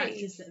got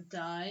characters that have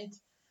died.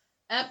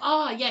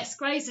 Yes,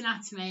 Grey's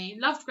Anatomy.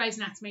 Loved Grey's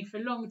Anatomy for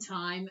a long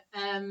time.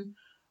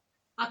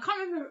 I can't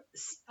remember.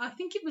 I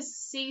think it was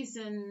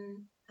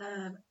season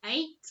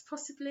 8,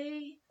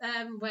 possibly,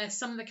 where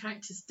some of the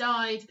characters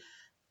died.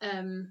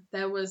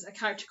 There was a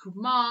character called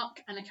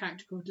Mark and a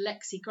character called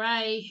Lexi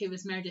Gray, who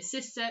was Meredith's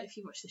sister. If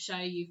you watch the show,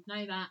 you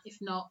know that. If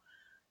not,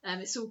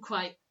 it's all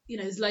quite,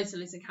 there's loads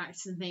of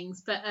characters and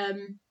things. But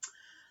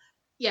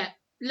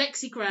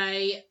Lexi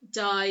Gray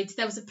died.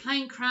 There was a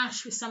plane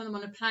crash with some of them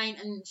on a plane,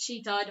 and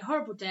she died a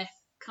horrible death.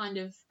 Kind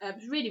of, it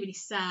was really, really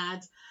sad.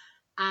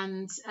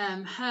 And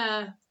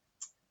her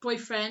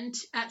boyfriend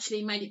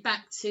actually made it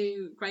back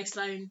to Grey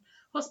Sloan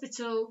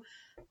Hospital,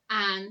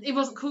 and it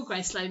wasn't called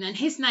Grey Sloan then.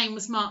 His name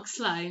was Mark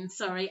Sloan,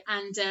 sorry,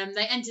 and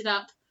they ended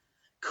up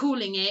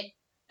calling it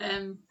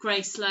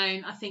Grey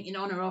Sloan, I think in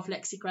honour of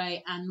Lexi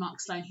Gray and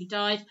Mark Sloan, who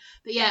died.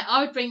 But yeah,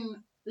 I would bring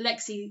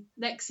Lexi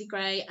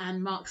Gray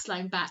and Mark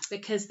Sloan back,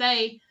 because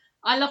I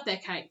love their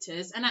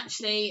characters. And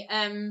actually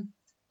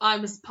I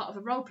was part of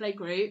a role play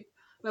group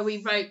where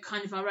we wrote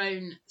kind of our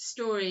own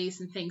stories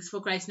and things for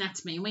Grey's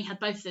Anatomy, and we had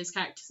both of those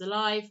characters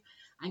alive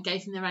and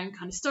gave them their own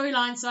kind of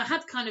storyline. So I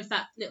had kind of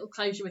that little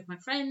closure with my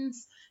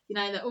friends,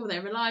 that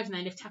they're alive and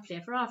they lived happily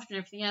ever after and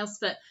everything else.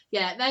 But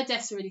yeah, their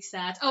deaths are really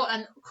sad. Oh,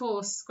 and of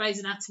course, Grey's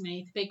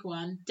Anatomy, the big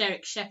one,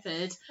 Derek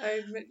Shepherd. Oh,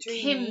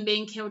 him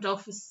being killed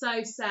off was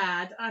so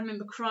sad. I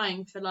remember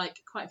crying for like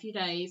quite a few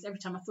days every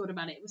time I thought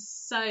about it. It was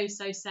so,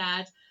 so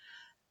sad.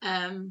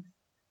 And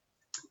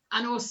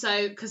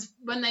also, because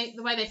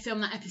the way they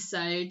filmed that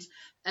episode,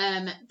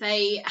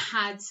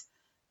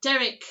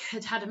 Derek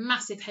had a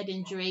massive head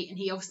injury and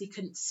he obviously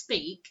couldn't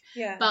speak.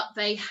 Yeah. But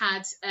they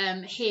had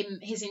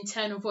his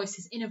internal voice,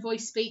 his inner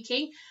voice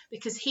speaking,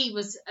 because he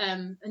was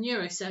a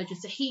neurosurgeon,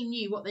 so he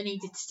knew what they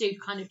needed to do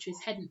kind of to his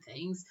head and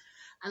things,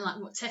 and like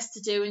what tests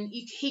to do. And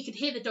he could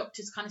hear the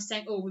doctors kind of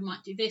saying, "Oh, we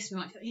might do this, we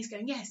might." He's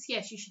going, "Yes,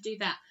 you should do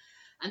that,"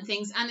 and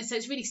things. And so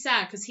it's really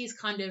sad because he's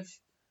kind of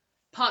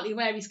partly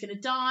aware he's going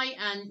to die,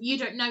 and you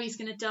don't know he's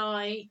going to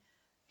die.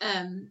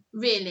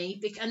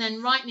 Really, and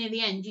then right near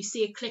the end you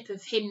see a clip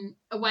of him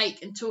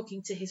awake and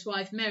talking to his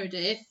wife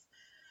Meredith,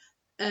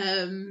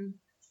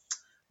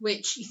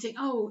 which you think,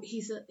 oh,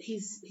 he's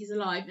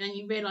alive, and then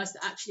you realise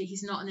that actually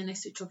he's not, and then they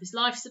switch off his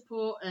life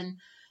support, and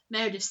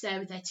Meredith's there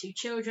with their 2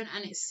 children,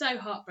 and it's so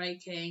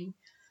heartbreaking.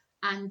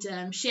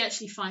 And she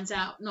actually finds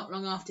out not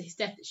long after his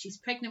death that she's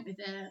pregnant with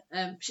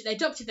they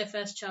adopted their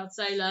first child,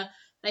 Zola.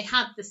 They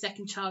had the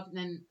second child and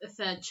then the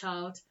third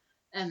child.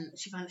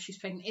 She found out she was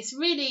pregnant.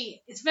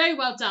 It's very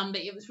well done, but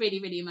it was really,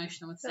 really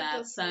emotional and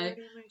sad. So really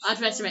I'd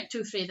resurrect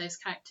all 3 of those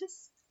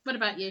characters. What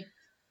about you?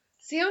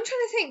 See, I'm trying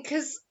to think,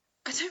 because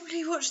I don't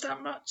really watch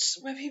that much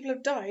where people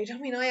have died. I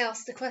mean, I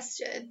asked the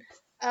question.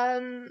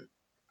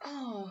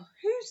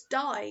 Who's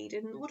died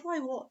and what do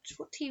I watch?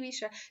 What TV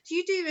show? Do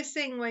you do this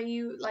thing where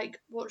you like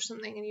watch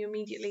something and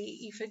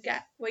you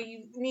forget, where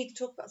you need to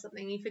talk about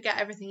something, you forget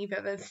everything you've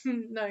ever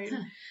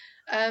known?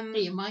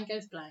 Your mind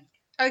goes blank.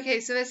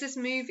 Okay, so there's this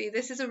movie.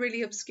 This is a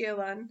really obscure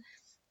one.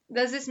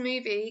 There's this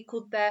movie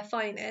called Their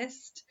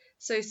Finest.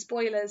 So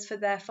spoilers for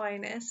Their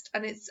Finest.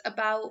 And it's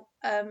about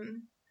a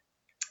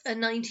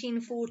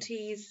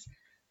 1940s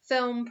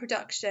film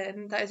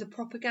production that is a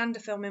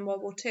propaganda film in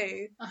World War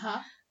II. Uh-huh.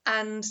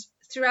 And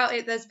throughout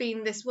it, there's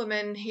been this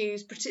woman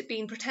who's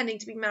been pretending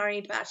to be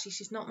married, but actually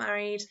she's not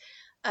married.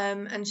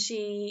 And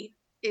she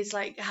is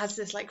like has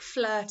this like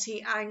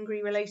flirty,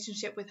 angry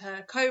relationship with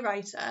her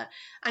co-writer,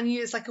 and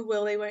it's like a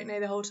will they won't know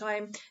the whole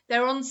time.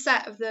 They're on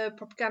set of the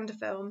propaganda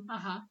film,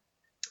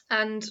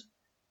 and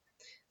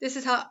this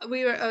is how I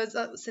was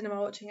at the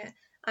cinema watching it,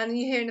 and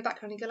you hear in the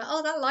background, you go like,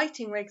 oh, that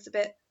lighting rig's a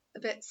bit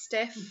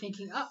stiff. I'm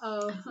thinking,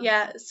 uh-oh.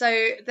 Yeah,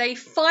 so they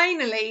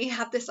finally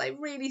have this like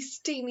really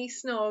steamy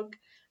snog.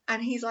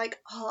 And he's like,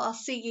 oh, I'll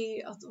see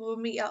you. We'll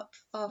meet up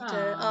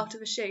after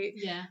the shoot.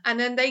 Yeah. And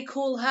then they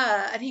call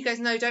her, and he goes,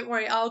 no, don't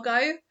worry, I'll go.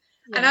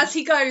 Yeah. And as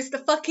he goes, the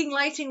fucking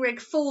lighting rig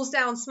falls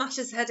down, smashes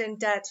his head in,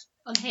 dead.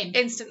 On him?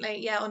 Instantly,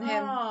 yeah, on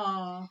him.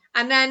 Oh.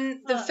 And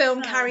then the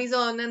film carries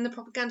on, and the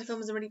propaganda film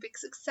is a really big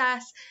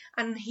success.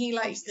 And he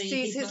like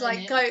sees his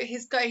like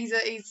he's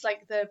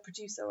like the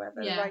producer or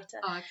whatever, the writer.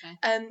 Oh, okay.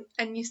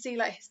 And you see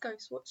like his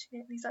ghost watching it,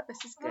 and he's like,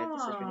 this is good,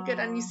 this is really good.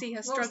 And you see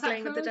her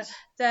struggling with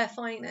Their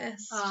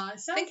Finest. I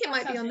think it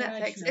might be on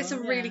Netflix. It's a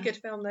really good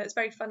film though. It's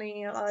very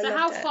funny. So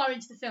how far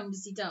into the film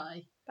does he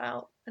die?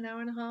 About an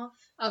hour and a half.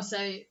 Oh,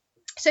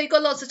 so you've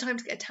got lots of time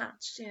to get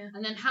attached, yeah.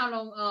 And then how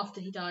long after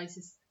he dies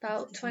is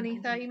about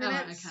 20-30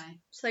 minutes. Oh, okay.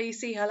 So you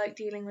see her like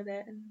dealing with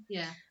it, and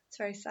yeah, it's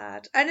very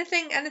sad.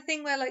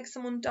 Anything where like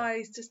someone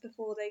dies just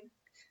before they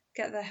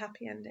get their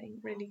happy ending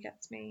really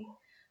gets me.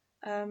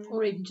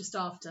 Or even just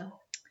after,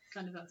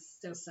 kind of that's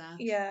still sad.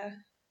 Yeah.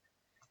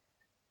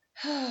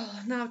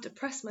 Now I've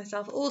depressed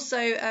myself. Also,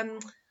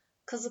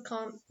 because I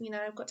can't,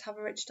 I've got to have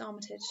a Richard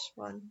Armitage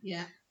one.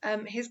 Yeah.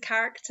 His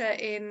character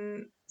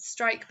in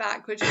Strike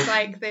Back, which is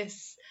like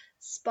this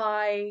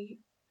spy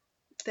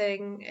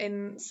thing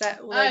in set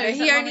all over.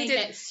 He only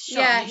did,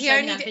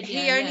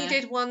 he only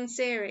did one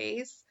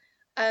series.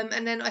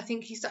 And then I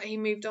think he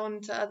moved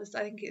on to others.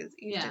 I think he was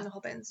doing The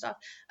Hobbit and stuff.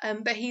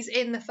 But he's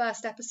in the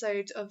first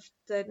episode of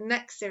the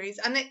next series,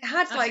 and it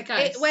had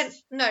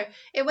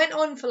it went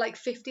on for like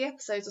 50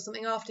 episodes or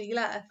something after he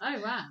left.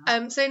 Oh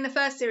wow. So in the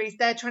first series,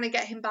 they're trying to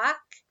get him back.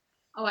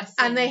 Oh, I see.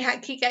 And they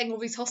keep getting all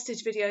these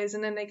hostage videos,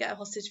 and then they get a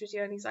hostage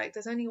video, and he's like,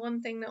 "There's only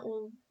one thing that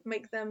will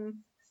make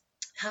them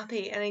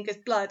happy," and then he goes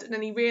blood, and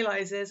then he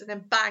realizes, and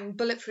then bang,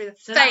 bullet through the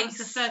face. That was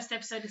the first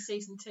episode of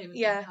season 2.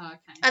 Yeah. Oh,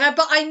 okay. And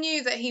but I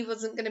knew that he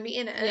wasn't going to be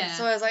in it,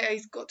 so I was like, "Oh,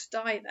 he's got to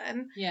die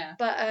then." Yeah.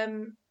 But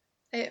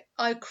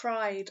I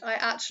cried. I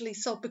actually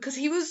sobbed because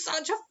he was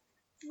such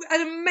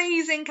an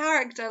amazing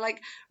character, like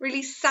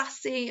really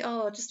sassy.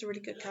 Oh, just a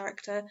really good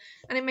character,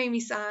 and it made me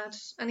sad.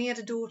 And he had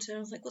a daughter. I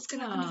was like, "What's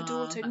going to happen to the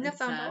daughter?" Never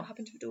found out what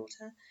happened to the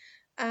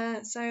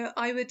daughter. So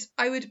I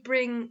would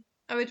bring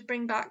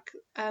back.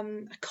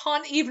 I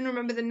can't even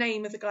remember the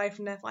name of the guy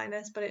from Their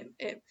Finest, but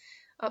it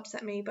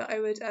upset me. But I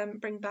would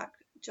bring back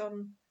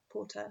John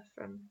Porter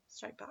from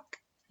Strike Back.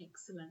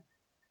 Excellent.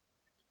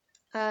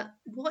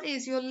 What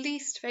is your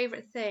least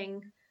favourite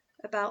thing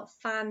about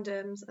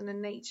fandoms and the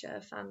nature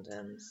of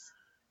fandoms?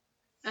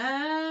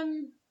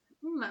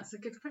 That's a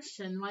good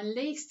question. My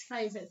least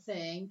favourite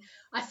thing,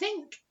 I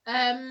think,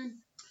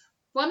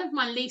 one of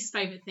my least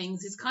favourite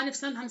things is kind of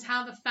sometimes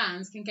how the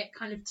fans can get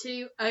kind of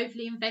too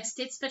overly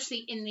invested,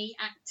 especially in the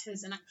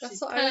actors and actresses'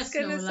 That's what I was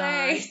gonna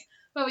say.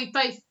 Well, we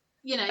both,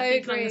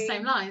 think along the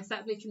same lines,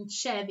 that we can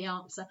share the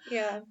answer.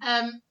 Yeah.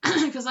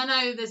 Because I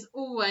know there's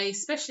always,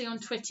 especially on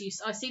Twitter,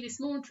 I see this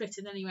more on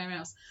Twitter than anywhere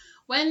else,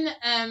 when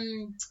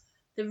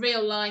the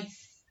real life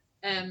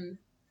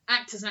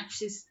actors and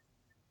actresses.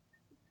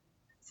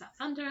 Is that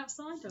thunder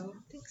outside, or?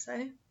 I think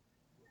so.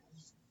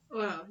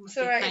 Well, it's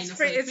alright. It's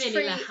free.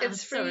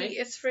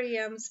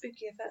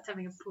 Spooky effect.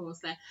 Having a pause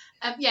there.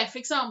 For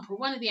example,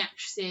 one of the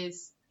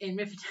actresses in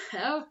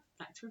Riverdale,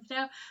 back to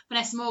Riverdale,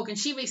 Vanessa Morgan,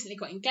 she recently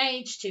got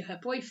engaged to her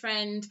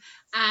boyfriend,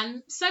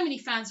 and so many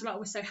fans were like,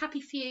 "We're so happy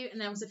for you," and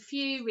there was a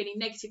few really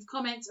negative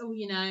comments. Oh,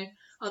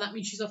 that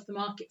means she's off the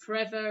market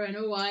forever, and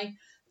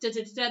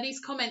these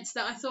comments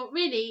that I thought,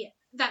 really,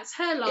 that's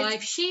her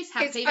life. She's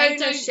happy.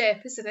 It's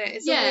ownership, isn't it?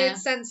 It's a weird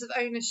sense of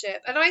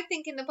ownership. And I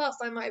think in the past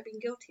I might have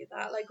been guilty of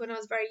that, like when I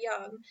was very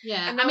young.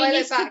 Yeah. And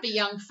these could be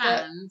young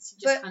fans.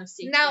 But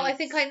now I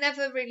think I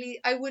never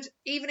really, I would,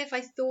 even if I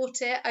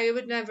thought it, I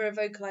would never have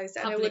vocalised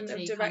it, and I wouldn't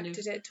have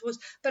directed it towards.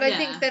 But I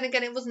think then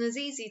again, it wasn't as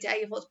easy to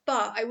A-Voice,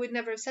 but I would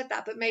never have said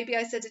that. But maybe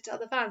I said it to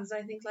other fans.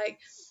 And I think, like,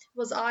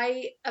 was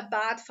I a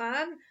bad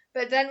fan?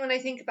 But then when I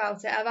think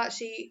about it, I've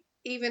actually,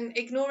 even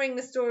ignoring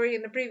the story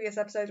in the previous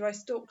episode where I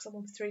stalked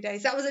someone for 3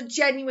 days, that was a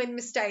genuine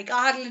mistake.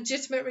 I had a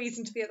legitimate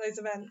reason to be at those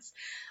events.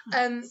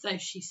 So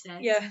she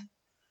said. Yeah.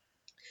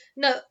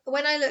 No,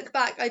 when I look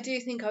back, I do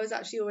think I was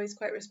actually always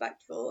quite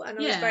respectful, and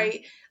I was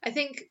very. I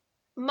think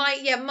my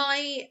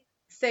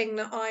thing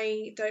that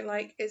I don't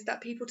like is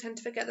that people tend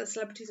to forget that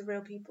celebrities are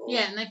real people.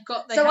 Yeah, and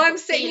I'm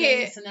sitting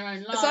here in their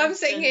own lives. So I'm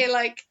sitting here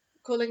like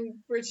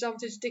calling Richard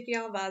Armitage Dicky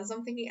Armbands.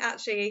 I'm thinking,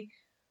 actually,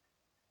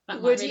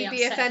 would he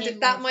be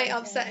offended? That might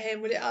upset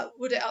him. Would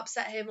it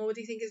upset him, or would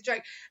he think it's a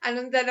joke?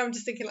 And then I'm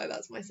just thinking, like,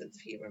 that's my sense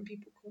of humour, and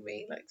people call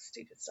me like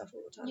stupid stuff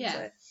all the time. Yeah.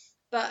 So.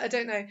 But I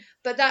don't know.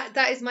 But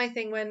that is my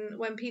thing,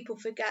 when people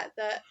forget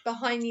that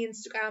behind the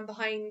Instagram,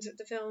 behind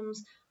the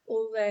films,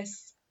 all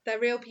this, they're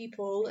real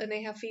people, and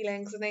they have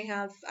feelings, and they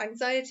have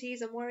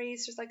anxieties and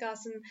worries just like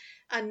us,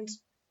 and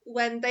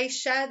when they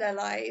share their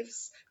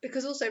lives,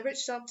 because also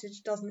Richard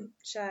Armitage doesn't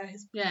share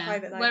his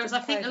private life. Whereas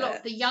I think a lot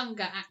of the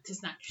younger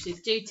actors and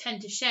actresses do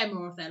tend to share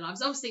more of their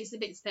lives. Obviously, it's the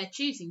bits they're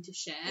choosing to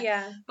share.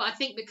 Yeah. But I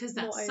think because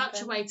that's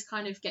such a way to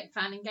kind of get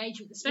fan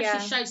engagement,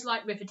 especially shows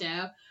like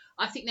Riverdale,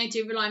 I think they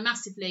do rely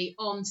massively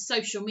on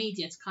social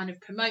media to kind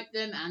of promote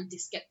them and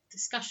just get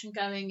discussion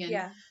going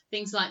and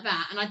things like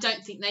that. And I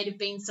don't think they'd have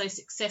been so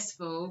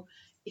successful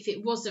if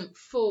it wasn't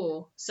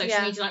for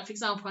social media. Like, for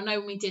example, I know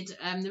when we did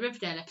the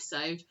Riverdale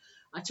episode,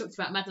 I talked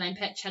about Madeleine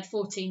Petsch had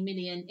 14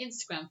 million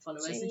Instagram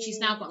followers, and she's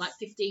now got like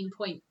 15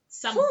 point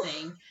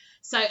something.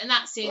 So, and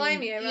that's in,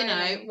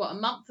 a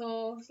month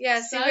or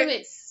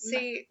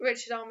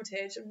Richard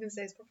Armitage, I'm going to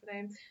say his proper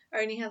name,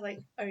 only has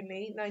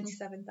only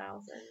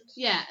 97,000.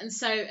 Yeah, and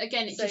so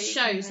again, it just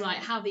shows like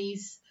how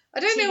these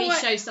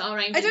shows that are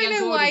aimed at younger audiences. I don't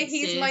know why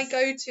he's my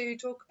go-to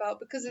talk about,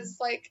 because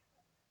it's like,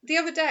 the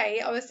other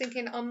day I was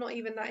thinking, I'm not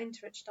even that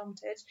into Richard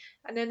Armitage,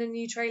 and then a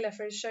new trailer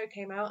for his show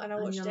came out, and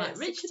I watched it. Like,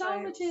 Richard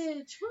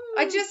Armitage.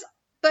 Woo!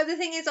 But the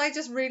thing is, I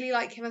just really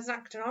like him as an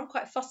actor, and I'm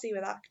quite fussy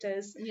with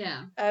actors.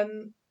 Yeah.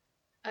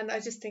 And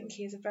I just think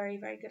he's a very,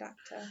 very good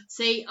actor.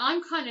 See,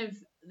 I'm kind of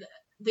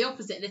the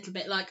opposite a little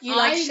bit. Like, you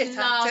like shit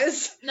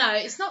actors? No,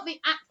 it's not the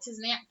actors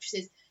and the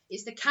actresses.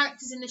 it's the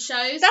characters in the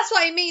shows. That's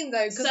what I mean,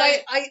 though, because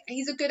So-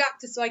 he's a good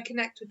actor, so I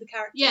connect with the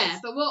characters. Yeah,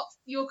 but what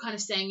you're kind of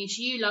saying is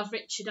you love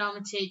Richard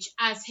Armitage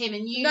as him,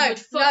 and you No,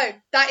 would... no,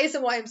 that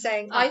isn't what I'm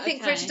saying. Oh, I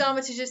think okay. Richard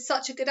Armitage is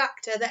such a good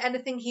actor that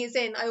anything he is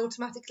in, I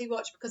automatically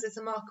watch because it's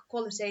a mark of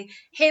quality.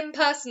 Him,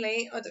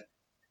 personally,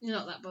 You're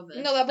not that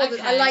bothered. not that bothered.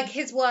 Okay. I like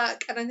his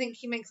work, and I think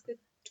he makes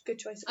good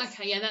choices.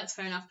 Okay, yeah, that's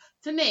fair enough.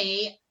 For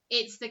me,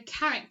 it's the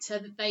character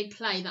that they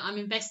play that I'm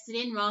invested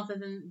in rather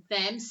than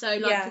them. So,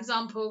 like, Yeah. for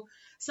example,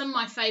 some of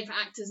my favourite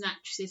actors and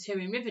actresses who are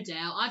in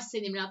Riverdale, I've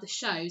seen them in other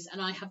shows,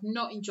 and I have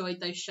not enjoyed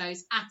those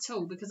shows at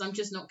all because I'm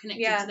just not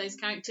connected Yeah. to those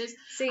characters.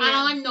 See, And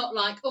I'm not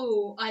like,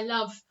 oh, I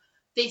love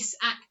this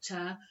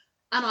actor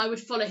and I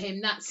would follow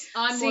him. I'm See,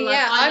 more like,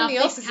 yeah, I I'm love the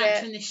this opposite.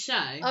 character in this show.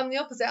 I'm the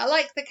opposite. I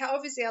like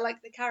obviously I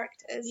like the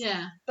characters,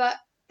 Yeah. but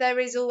there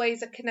is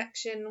always a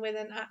connection with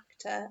an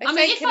actor. I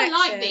mean, if I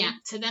like the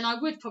actor, then I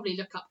would probably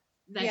look up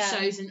their Yeah.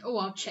 shows and,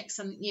 I'll check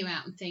something new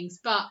out and things.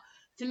 But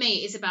for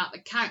me, it's about the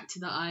character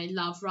that I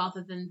love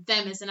rather than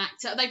them as an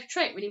actor. They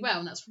portray it really well,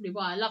 and that's probably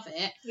why I love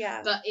it.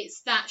 Yeah. But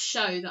it's that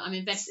show that I'm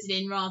invested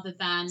in rather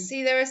than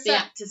See, there are the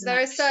actors and there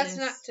are actresses.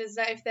 certain actors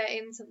that if they're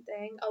in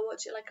something, I'll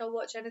watch it. Like I'll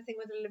watch anything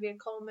with Olivia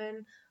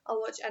Colman.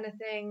 I'll watch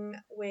anything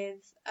with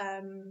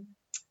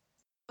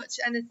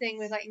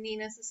like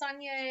Nina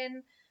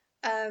Sasanyan.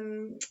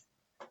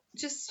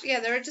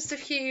 There are just a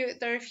few.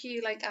 There are a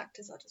few like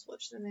actors. I'll just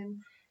watch them in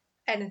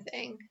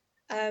anything.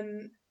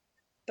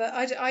 But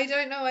I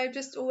don't know. I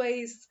just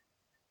always.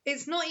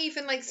 It's not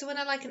even like, so when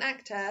I like an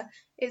actor,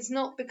 it's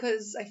not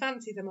because I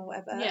fancy them or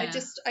whatever. Yeah. I You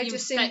just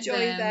respect enjoy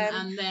them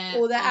and their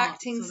or their arts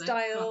acting or their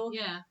style.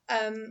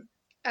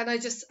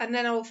 craft. And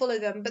then I will follow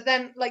them. But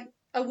then like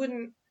I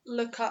wouldn't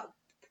look up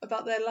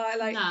about their life.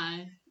 Like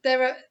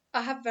No.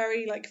 I have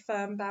very like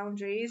firm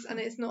boundaries, and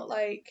it's not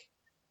like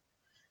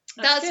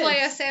That's that's why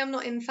good. I say I'm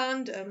not in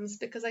fandoms,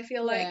 because I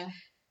feel like Yeah.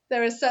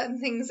 there are certain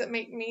things that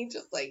make me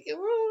just like,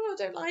 oh, I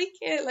don't like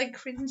it, like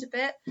cringe a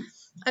bit.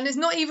 And it's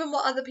not even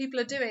what other people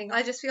are doing.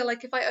 I just feel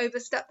like if I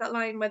overstep that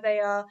line where they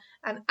are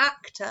an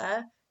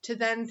actor to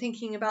then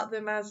thinking about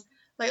them as,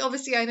 like,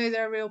 obviously I know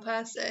they're a real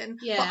person,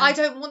 Yeah. but I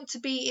don't want to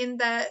be in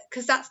their,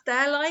 because that's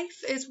their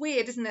life. It's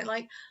weird, isn't it?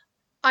 Like,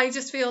 I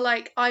just feel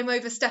like I'm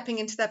overstepping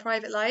into their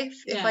private life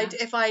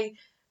if I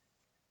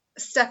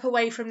step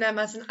away from them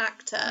as an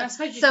actor. I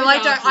suppose you So could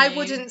I argue-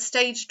 wouldn't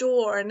stage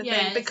door or anything,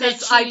 Yeah, if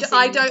because they're I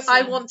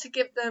choosing to- want to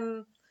give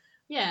them.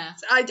 Yeah.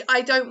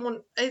 I don't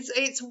want,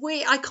 it's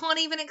weird. I can't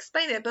even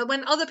explain it, but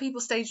when other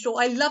people stage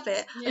door, I love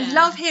it. Yeah. I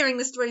love hearing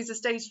the stories of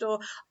stage door,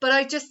 but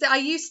I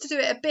used to do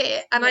it a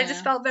bit, and I just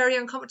Yeah. felt very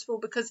uncomfortable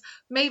because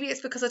maybe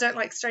it's because I don't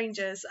like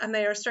strangers, and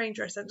they are a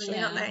stranger essentially,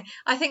 aren't Yeah. they?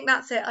 I think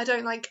that's it.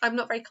 I'm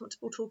not very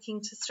comfortable talking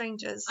to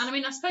strangers. And I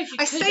mean, I suppose you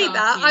I could say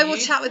that, I will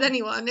argue- chat with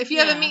anyone. If you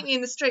Yeah. ever meet me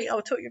in the street,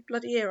 I'll talk your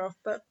bloody ear off,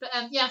 but But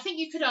I think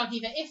you could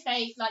argue that if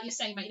they, like you're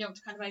saying, about you don't want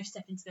to kind of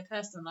overstep into their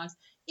personal lives,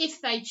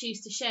 if they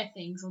choose to share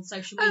things on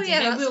social Oh, media, yeah,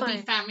 there that's will fine.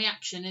 be fan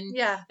reaction, and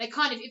yeah. they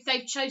kind of, if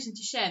they've chosen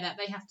to share that,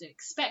 they have to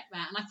expect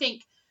that. And I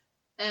think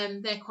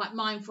they're quite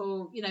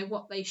mindful,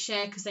 what they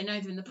share, because they know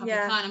they're in the public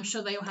Yeah. eye. And I'm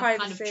sure they all have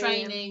kind of Privacy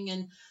training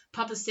and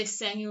publicists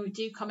saying,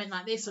 do comment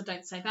like this or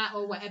don't say that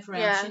or whatever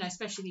Yeah. else,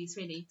 especially these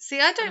really. See,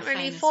 I kind don't of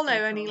really famous follow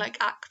people. any like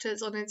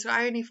actors on Instagram.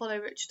 I only follow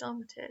Richard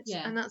Armitage,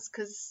 Yeah. and that's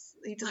because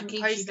he doesn't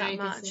keeps post you that very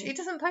much. busy. He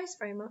doesn't post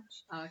very much,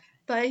 Oh, okay.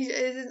 but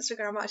his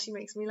Instagram actually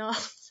makes me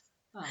laugh.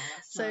 Oh,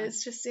 that's So nice.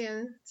 it's just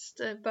I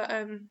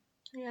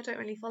don't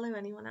really follow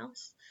anyone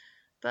else.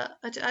 But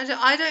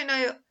I don't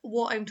know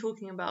what I'm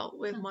talking about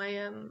with my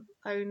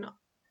own,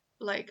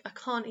 like, I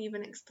can't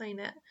even explain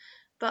it.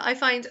 But I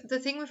find the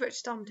thing with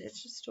Richard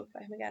Armitage, just to talk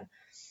about him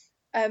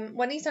again,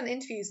 when he's done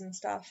interviews and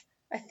stuff,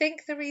 I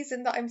think the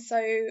reason that I'm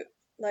so,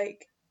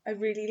 like, I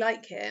really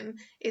like him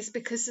is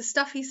because the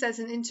stuff he says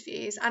in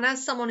interviews, and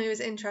as someone who is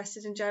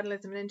interested in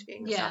journalism and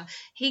interviewing and stuff,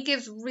 he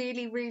gives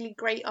really, really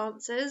great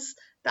answers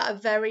that are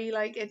very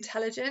like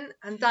intelligent,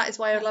 and that is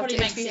why I'd love to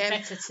interview him.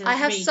 I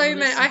have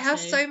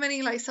so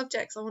many like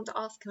subjects I want to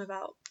ask him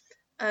about,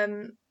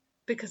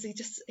 because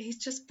he's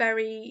just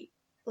very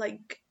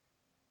like,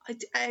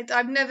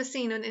 I've never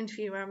seen an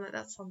interview where I'm like,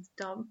 that sounds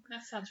dumb.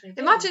 That sounds really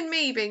good. Imagine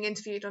me being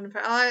interviewed on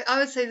I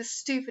would say the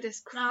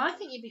stupidest. No, I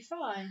think you'd be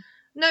fine.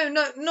 No,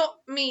 not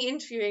me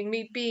interviewing,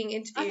 me being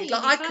interviewed.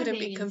 Like, I couldn't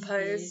be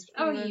composed.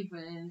 Oh, you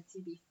would.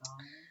 You'd be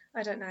fine.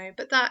 I don't know,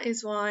 but that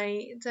is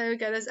why. There we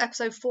go. There's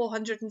episode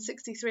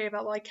 463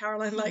 about why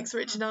Caroline likes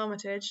Richard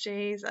Armitage.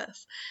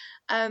 Jesus.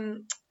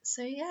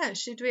 So yeah,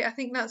 should we? I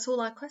think that's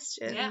all our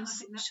questions. Yeah, I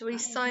think Shall we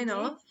sign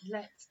off?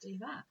 Let's do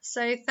that.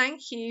 So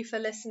thank you for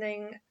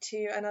listening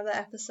to another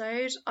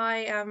episode.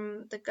 I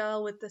am the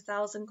girl with the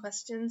 1,000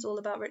 questions, all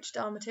about Richard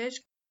Armitage,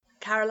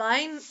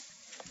 Caroline.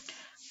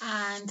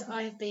 And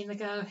I've been the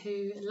girl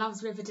who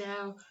loves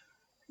Riverdale,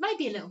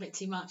 maybe a little bit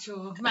too much,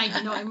 or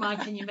maybe not in my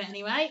opinion, but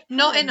anyway.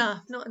 Not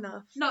enough. Not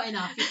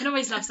enough. You can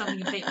always love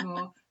something a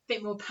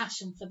bit more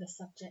passion for the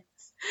subject.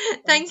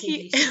 Thank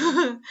you.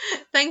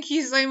 Thank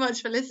you so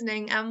much for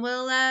listening, and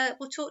we'll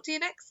talk to you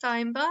next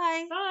time.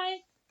 Bye. Bye.